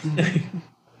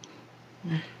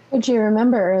 What'd you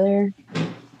remember earlier?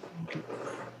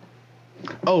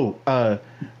 Oh,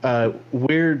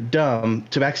 we're dumb.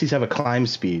 Tabaxis have a climb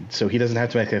speed, so he doesn't have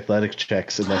to make athletics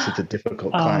checks unless it's a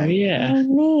difficult Oh climb. yeah. Oh,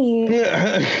 neat.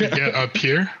 Get up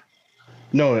here.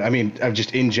 No, I mean,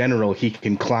 just in general, he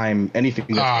can climb anything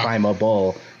that's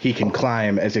climbable. He can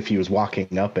climb as if he was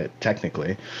walking up it,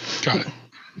 technically. Got it.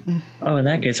 Oh, in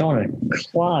that case, I want to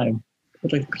climb.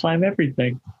 I'd like to climb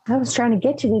everything. I was trying to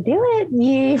get you to do it.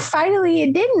 You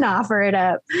didn't offer it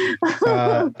up.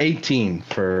 18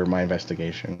 for my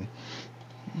investigation,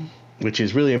 which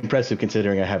is really impressive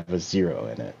considering I have a 0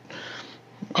 in it.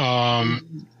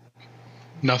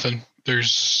 Nothing.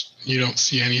 You don't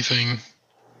see anything.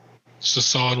 It's a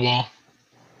solid wall.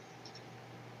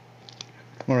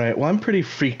 All right. Well, I'm pretty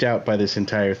freaked out by this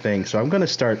entire thing, so I'm going to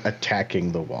start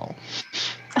attacking the wall.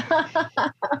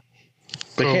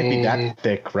 They can't be that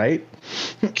thick, right?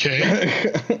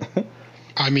 Okay.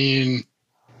 I mean,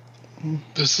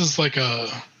 this is like a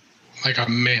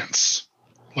manse.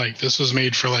 Like this was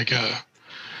made for like a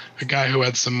guy who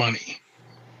had some money.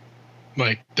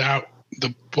 Like that.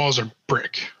 The walls are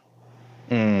brick.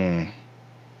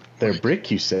 They're brick,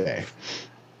 you say?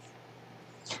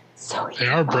 So They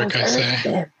are brick, I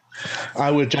say.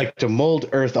 I would like to mold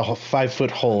earth a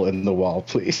 5-foot hole in the wall,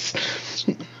 please.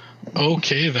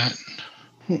 Okay then.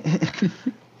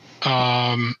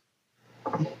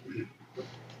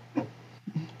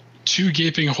 Two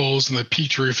gaping holes in the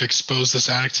peaked roof expose this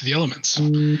attic to the elements.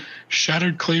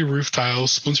 Shattered clay roof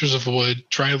tiles, splinters of wood,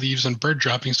 dry leaves, and bird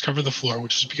droppings cover the floor,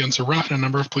 which has begun to rot in a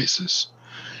number of places.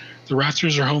 The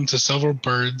rafters are home to several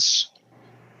birds.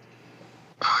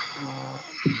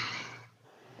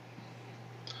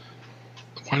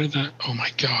 Why did that? Oh my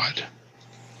god!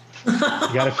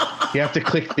 You have to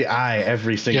click the eye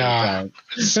every single time.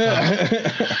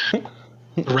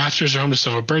 The rafters are home to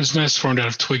several birds' nests formed out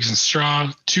of twigs and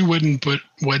straw. Two wooden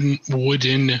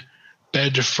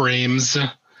bed frames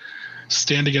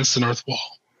stand against the north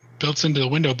wall. Built into the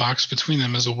window box between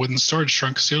them is a wooden storage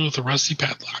trunk sealed with a rusty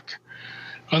padlock.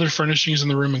 Other furnishings in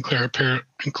the room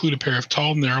include a pair of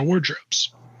tall, narrow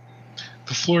wardrobes.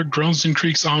 The floor groans and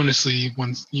creaks ominously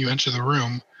when you enter the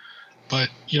room, but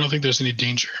you don't think there's any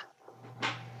danger.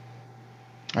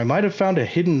 I might have found a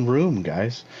hidden room,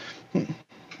 guys.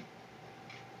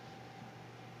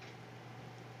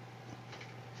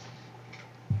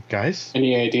 Guys?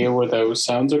 Any idea where those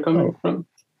sounds are coming from?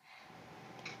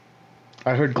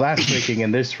 I heard glass breaking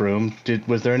in this room.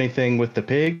 Was there anything with the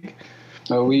pig?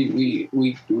 No, we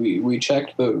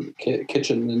checked the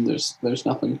kitchen and there's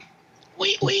nothing.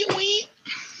 Wait.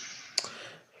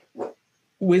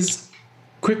 Wiz,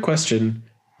 quick question.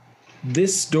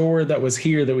 This door that was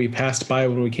here that we passed by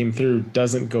when we came through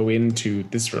doesn't go into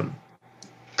this room.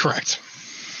 Correct.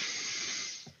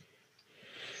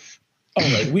 All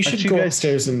right, we should go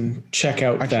upstairs and check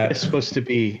out Aren't that. you guys supposed to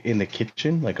be in the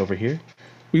kitchen, like over here?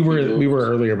 We were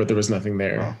earlier, but there was nothing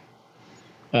there.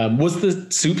 Was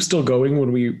the soup still going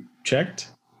when we checked?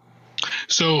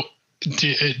 So,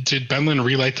 did Benlin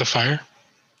relight the fire?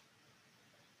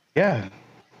 Yeah.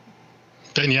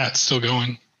 Then yeah, it's still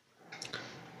going.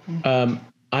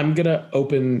 I'm gonna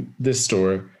open this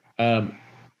door.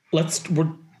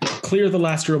 We'll clear the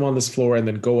last room on this floor and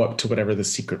then go up to whatever the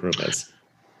secret room is.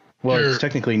 Well, it's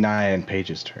technically Naya and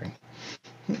Paige's turn.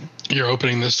 You're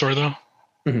opening this door, though?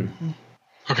 Mm-hmm.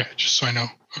 Okay, just so I know.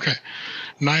 Okay.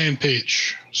 Naya and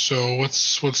Paige. So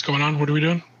what's going on? What are we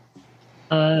doing?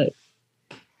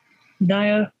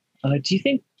 Naya, do you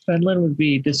think Fenlin would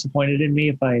be disappointed in me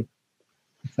if I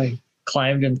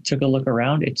climbed and took a look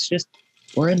around? It's just,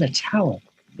 we're in the tower.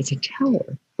 It's a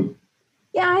tower.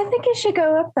 Yeah, I think you should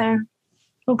go up there.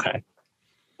 Okay.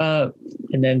 And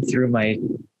then through my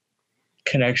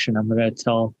connection, I'm going to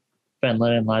tell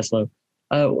Fenlin and Laszlo,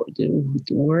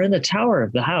 we're in the tower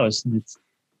of the house and it's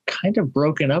kind of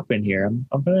broken up in here.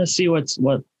 I'm going to see what's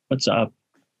up.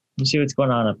 Let's see what's going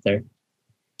on up there.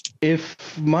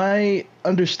 If my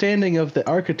understanding of the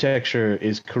architecture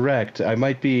is correct, I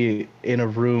might be in a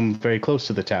room very close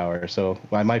to the tower, so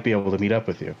I might be able to meet up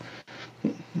with you.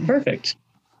 Perfect.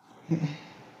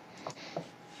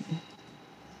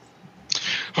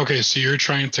 Okay, so you're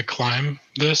trying to climb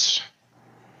this?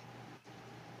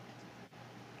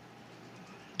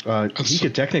 He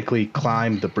could technically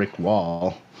climb the brick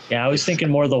wall. Yeah, I was thinking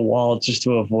more the wall just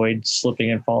to avoid slipping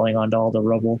and falling onto all the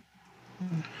rubble.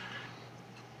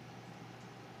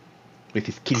 With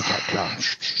his kitty cat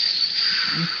claws.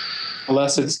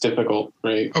 Unless it's difficult,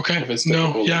 right? Okay. If it's No,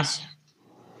 difficult, yeah. it's-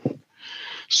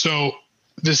 So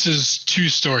this is 2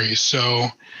 stories. So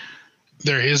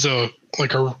there is a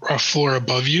floor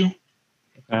above you.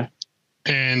 Okay.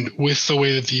 And with the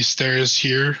way that these stairs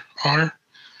here are,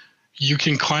 you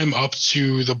can climb up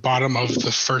to the bottom of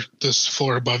this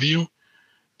floor above you,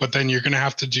 but then you're going to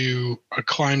have to do a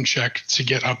climb check to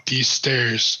get up these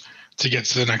stairs to get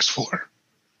to the next floor.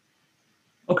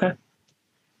 Okay.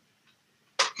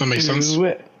 That makes sense? Do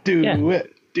it. Do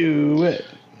it.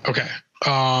 Okay.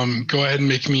 Go ahead and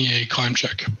make me a climb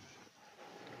check.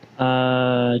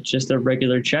 Just a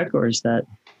regular check, or is that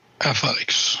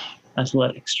Athletics.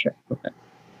 athletics check? Okay.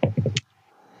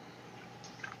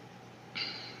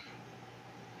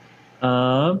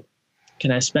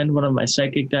 Can I spend one of my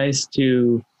psychic dice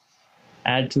to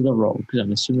add to the roll? Because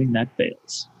I'm assuming that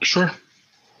fails. Sure.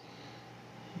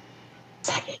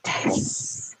 Psychic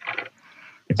dice.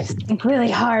 Just think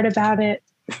really hard about it.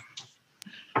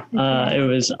 It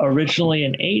was originally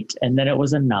an 8, and then it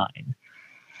was a 9.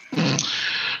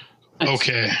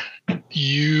 Okay.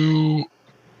 You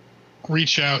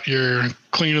reach out, you're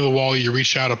clinging to the wall, you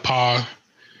reach out a paw,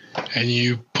 and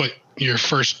you put your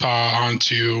first paw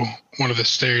onto one of the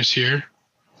stairs here.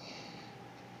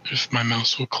 If my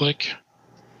mouse will click.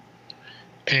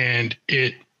 And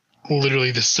it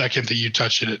literally, the second that you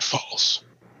touch it, it falls.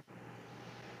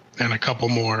 And a couple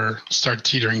more start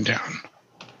teetering down.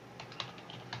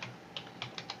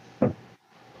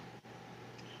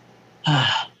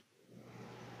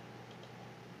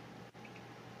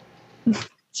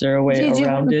 Is there a way Did you-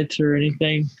 around it or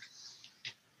anything?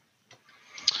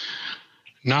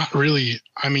 Not really.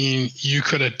 I mean, you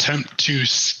could attempt to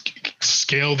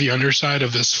scale the underside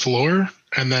of this floor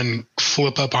and then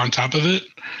flip up on top of it,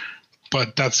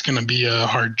 but that's going to be a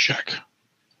hard check.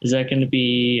 Is that going to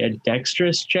be a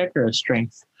dexterous check or a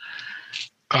strength?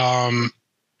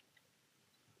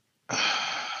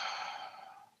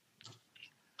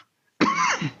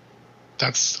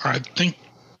 That's, I think,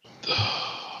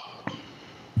 I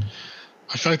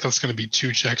feel like that's going to be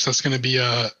 2 checks. That's going to be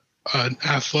an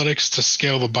athletics to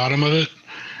scale the bottom of it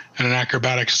and an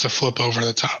acrobatics to flip over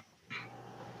the top.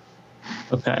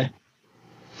 Okay.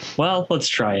 Well, let's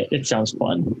try it. It sounds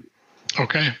fun.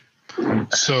 Okay.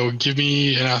 So give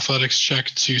me an athletics check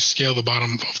to scale the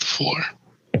bottom of the floor.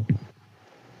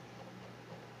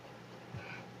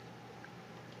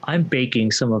 I'm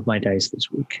baking some of my dice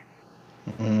this week.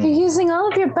 You're using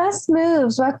all of your best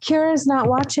moves while Kira's not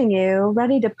watching you,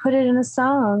 ready to put it in a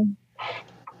song.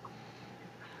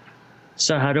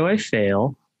 So how do I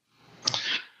fail?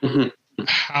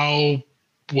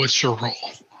 What's your roll?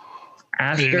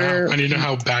 I need After to know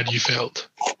how bad you failed.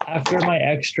 after my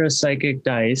extra psychic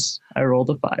dice, I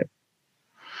rolled a 5.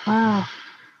 Wow.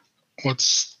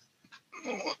 What's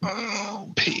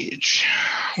page?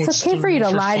 It's okay for you to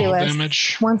lie to us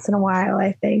damage? once in a while,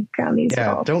 I think, on these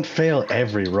Yeah, rolls. don't fail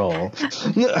every roll.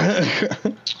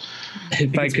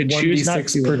 If I could choose not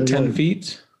 1d6 to, per I 10 would.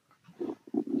 feet.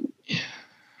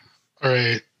 All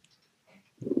right.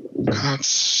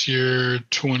 That's your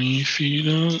 20 feet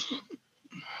up.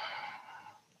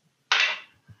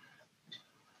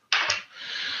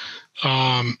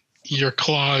 Your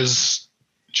claws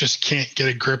just can't get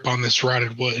a grip on this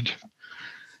rotted wood,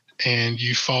 and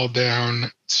you fall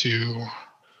down to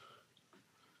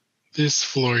this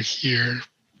floor here,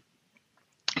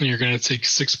 and you're going to take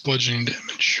 6 bludgeoning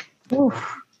damage.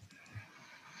 Oof.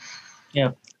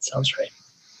 Yeah, sounds right.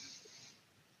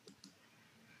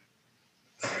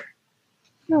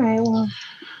 All right, well,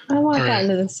 I walk All right. out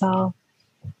into the stall.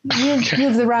 You Okay.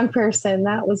 moved the wrong person.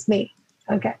 That was me.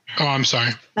 Okay. Oh, I'm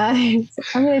sorry. I'm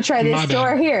going to try My this bad.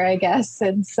 door here, I guess,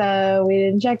 since we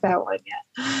didn't check that one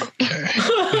yet.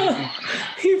 Okay.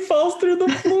 He falls through the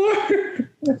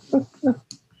floor.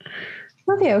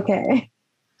 We'll be okay.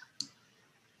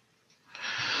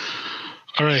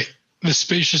 All right. The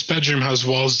spacious bedroom has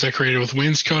walls decorated with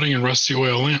wainscoting and rusty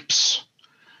oil lamps.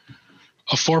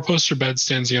 A 4-poster bed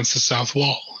stands against the south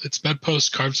wall. Its bedposts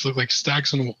carved to look like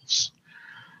stags and wolves.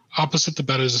 Opposite the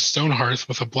bed is a stone hearth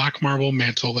with a black marble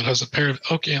mantle that has a pair of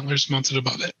elk antlers mounted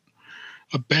above it.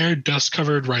 A bare,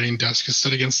 dust-covered writing desk is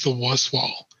set against the west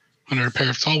wall, under a pair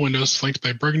of tall windows flanked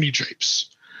by burgundy drapes.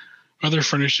 Other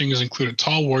furnishings include a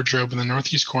tall wardrobe in the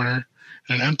northeast corner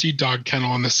and an empty dog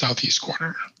kennel in the southeast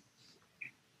corner.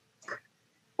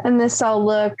 And this all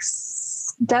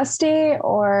looks dusty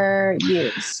or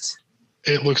used?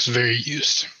 It looks very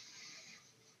used.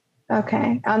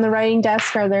 Okay. On the writing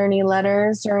desk, are there any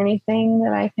letters or anything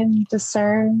that I can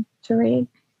discern to read?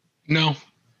 No.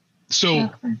 So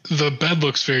Okay. the bed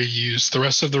looks very used. The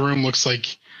rest of the room looks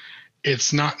like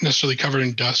it's not necessarily covered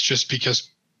in dust just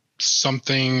because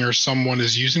something or someone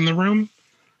is using the room,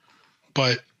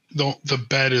 but the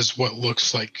bed is what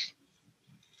looks like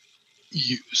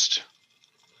used.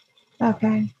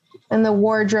 Okay. And the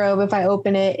wardrobe, if I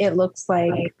open it, it looks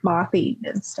like moth-eaten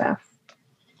and stuff.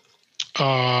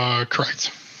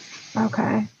 Correct.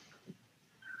 Okay.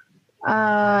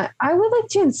 I would like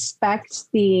to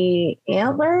inspect the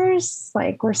antlers.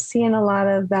 Like, we're seeing a lot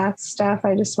of that stuff.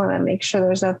 I just want to make sure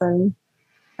there's nothing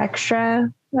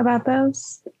extra about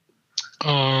those.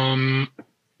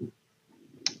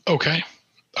 Okay.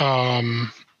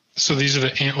 So these are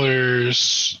the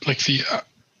antlers, like the,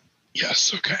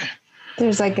 yes, okay.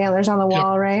 There's like antlers on the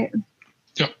wall, right?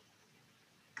 Yep.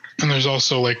 And there's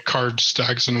also like carved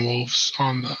stags and wolves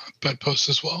on the bedpost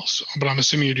as well. So, but I'm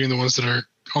assuming you're doing the ones that are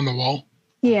on the wall.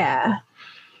 Yeah.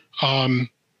 Nothing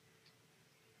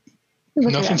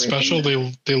special. They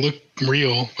look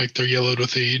real, like they're yellowed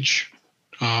with age.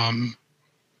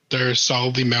 They're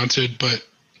solidly mounted, but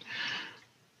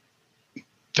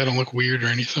they don't look weird or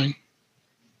anything.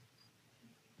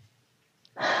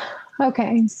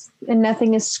 Okay. And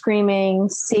nothing is screaming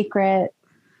secret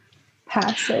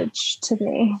passage to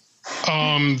me.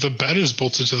 The bed is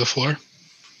bolted to the floor.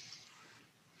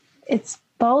 It's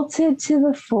bolted to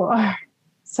the floor,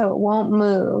 so it won't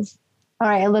move. All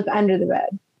right, I look under the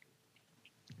bed.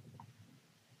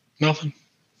 Nothing.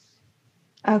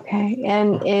 Okay.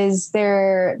 And is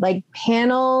there like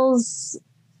panels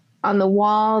on the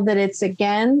wall that it's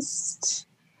against?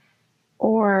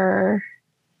 Or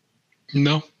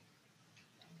No.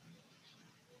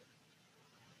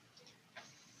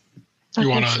 You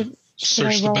want to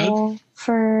search the bed?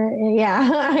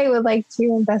 I would like to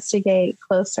investigate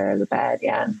closer the bed.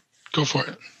 Yeah. Go for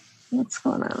it. What's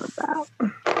going on with that?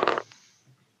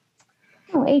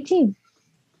 Oh, 18.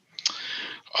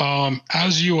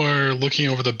 As you are looking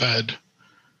over the bed,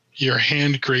 your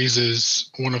hand grazes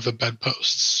one of the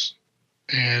bedposts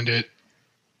and it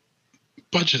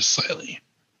budges slightly.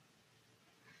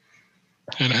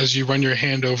 And as you run your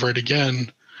hand over it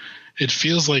again, it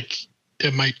feels like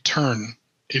it might turn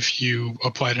if you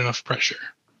applied enough pressure.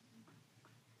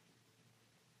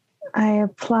 I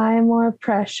apply more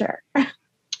pressure.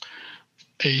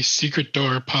 A secret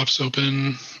door pops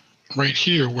open right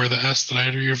here where the S that I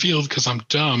had revealed, because I'm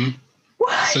dumb,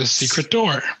 says secret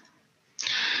door.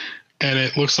 And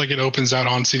it looks like it opens out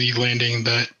onto the landing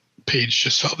that Paige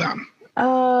just fell down.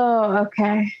 Oh,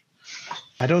 okay.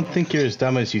 I don't think you're as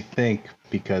dumb as you think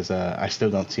because I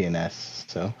still don't see an S.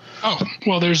 So. Oh,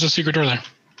 well, there's a secret door there.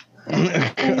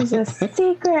 There's a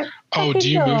secret. Oh, do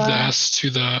you door. move the S to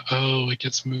the? Oh, it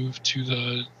gets moved to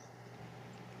the.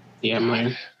 Yeah,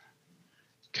 mine.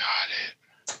 Got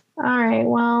it. All right.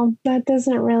 Well, that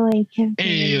doesn't really give me.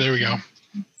 Hey, there we go.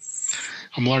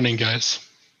 I'm learning, guys.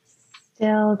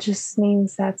 Still just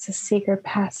means that's a secret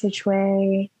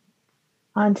passageway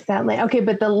onto that land. Okay,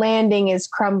 but the landing is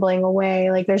crumbling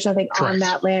away. Like there's nothing Correct. on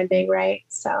that landing, right?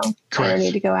 So I Correct. don't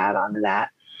need to go out onto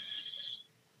that.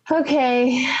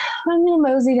 Okay, I'm gonna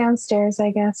mosey downstairs,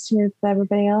 I guess, to move with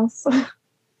everybody else.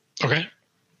 Okay.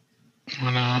 I'm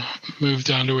gonna move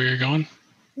down to where you're going.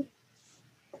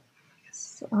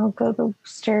 So I'll go the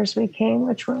stairs we came,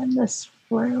 which were in this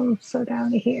room. So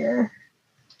down to here.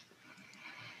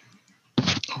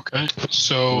 Okay.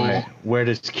 So Where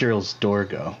does Kirill's door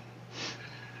go?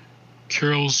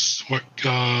 Kirill's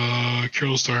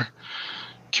door.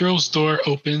 Kirill's door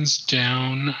opens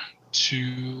down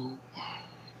to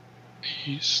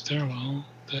a stairwell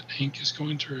that Hank is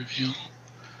going to reveal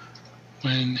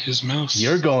when his mouse.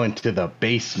 You're going to the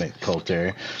basement,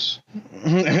 Coulter.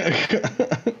 I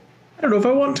don't know if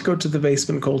I want to go to the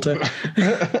basement, Coulter.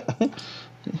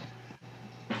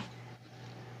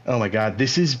 Oh my god,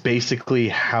 this is basically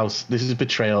this is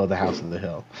betrayal of the House of the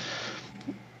Hill.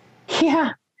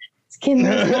 Yeah. It's getting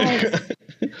those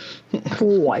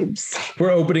vibes.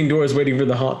 We're opening doors, waiting for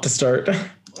the haunt to start. All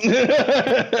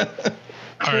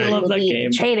I right. love that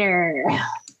game. Traitor.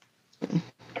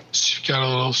 So you've got a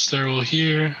little stairwell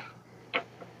here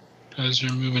as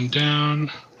you're moving down.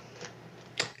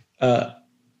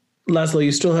 Laszlo,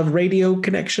 you still have radio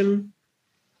connection?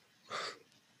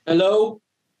 Hello?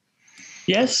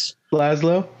 Yes.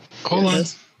 Laszlo? Hold on.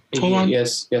 Hold on.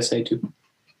 Yes, I do.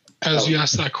 As you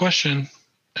ask that question,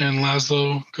 and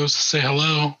Laszlo goes to say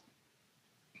hello,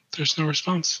 there's no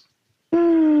response.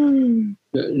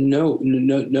 No,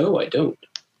 I don't.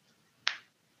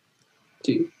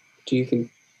 Do you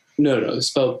think? No, the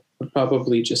spell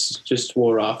probably just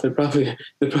wore off. They're probably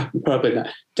not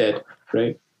dead,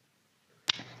 right?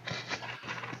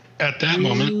 At that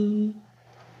moment,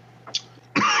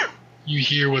 you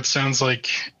hear what sounds like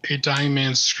a dying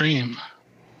man's scream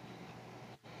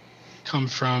come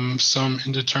from some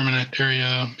indeterminate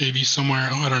area, maybe somewhere,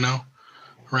 I don't know,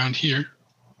 around here.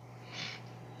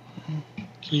 Can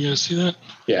you guys see that?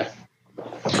 Yeah.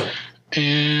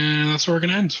 And that's where we're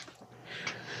going to end.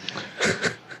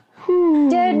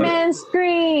 Dead man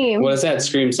scream. What does that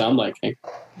scream sound like? Hank?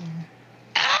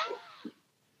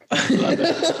 Love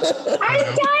it. I'm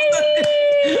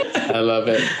dying. I love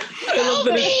it.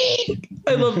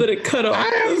 I love that it cut off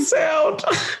the sound.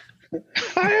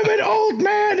 I am an old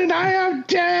man and I am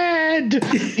dead.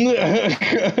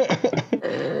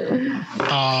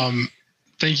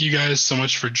 Thank you guys so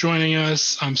much for joining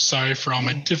us. I'm sorry for all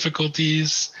my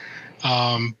difficulties,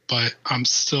 but I'm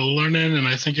still learning, and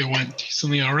I think it went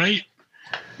decently all right.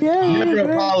 Never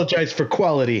apologize for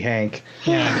quality, Hank.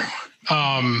 Yeah.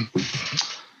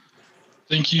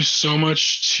 Thank you so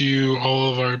much to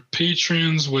all of our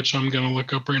patrons, which I'm going to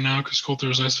look up right now because Coulter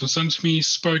has been sent to me.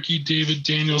 Sparky, David,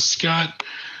 Daniel, Scott,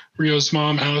 Rio's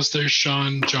mom, Alistair,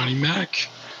 Sean, Johnny Mac.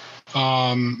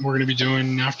 We're going to be doing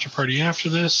an after party after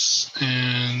this,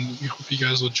 and we hope you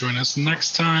guys will join us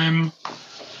next time.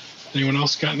 Anyone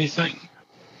else got anything?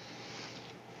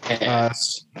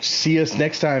 See us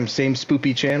next time. Same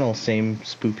spoopy channel, same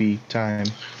spoopy time.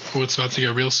 Oh, it's about to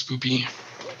get real spoopy.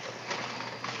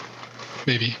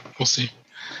 Maybe. We'll see.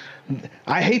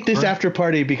 I hate this after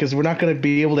party because we're not going to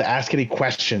be able to ask any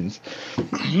questions.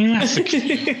 We'll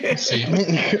see.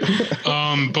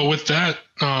 But with that,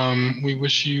 we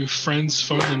wish you friends,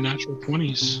 fun, and natural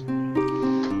 20s.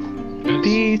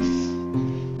 Peace.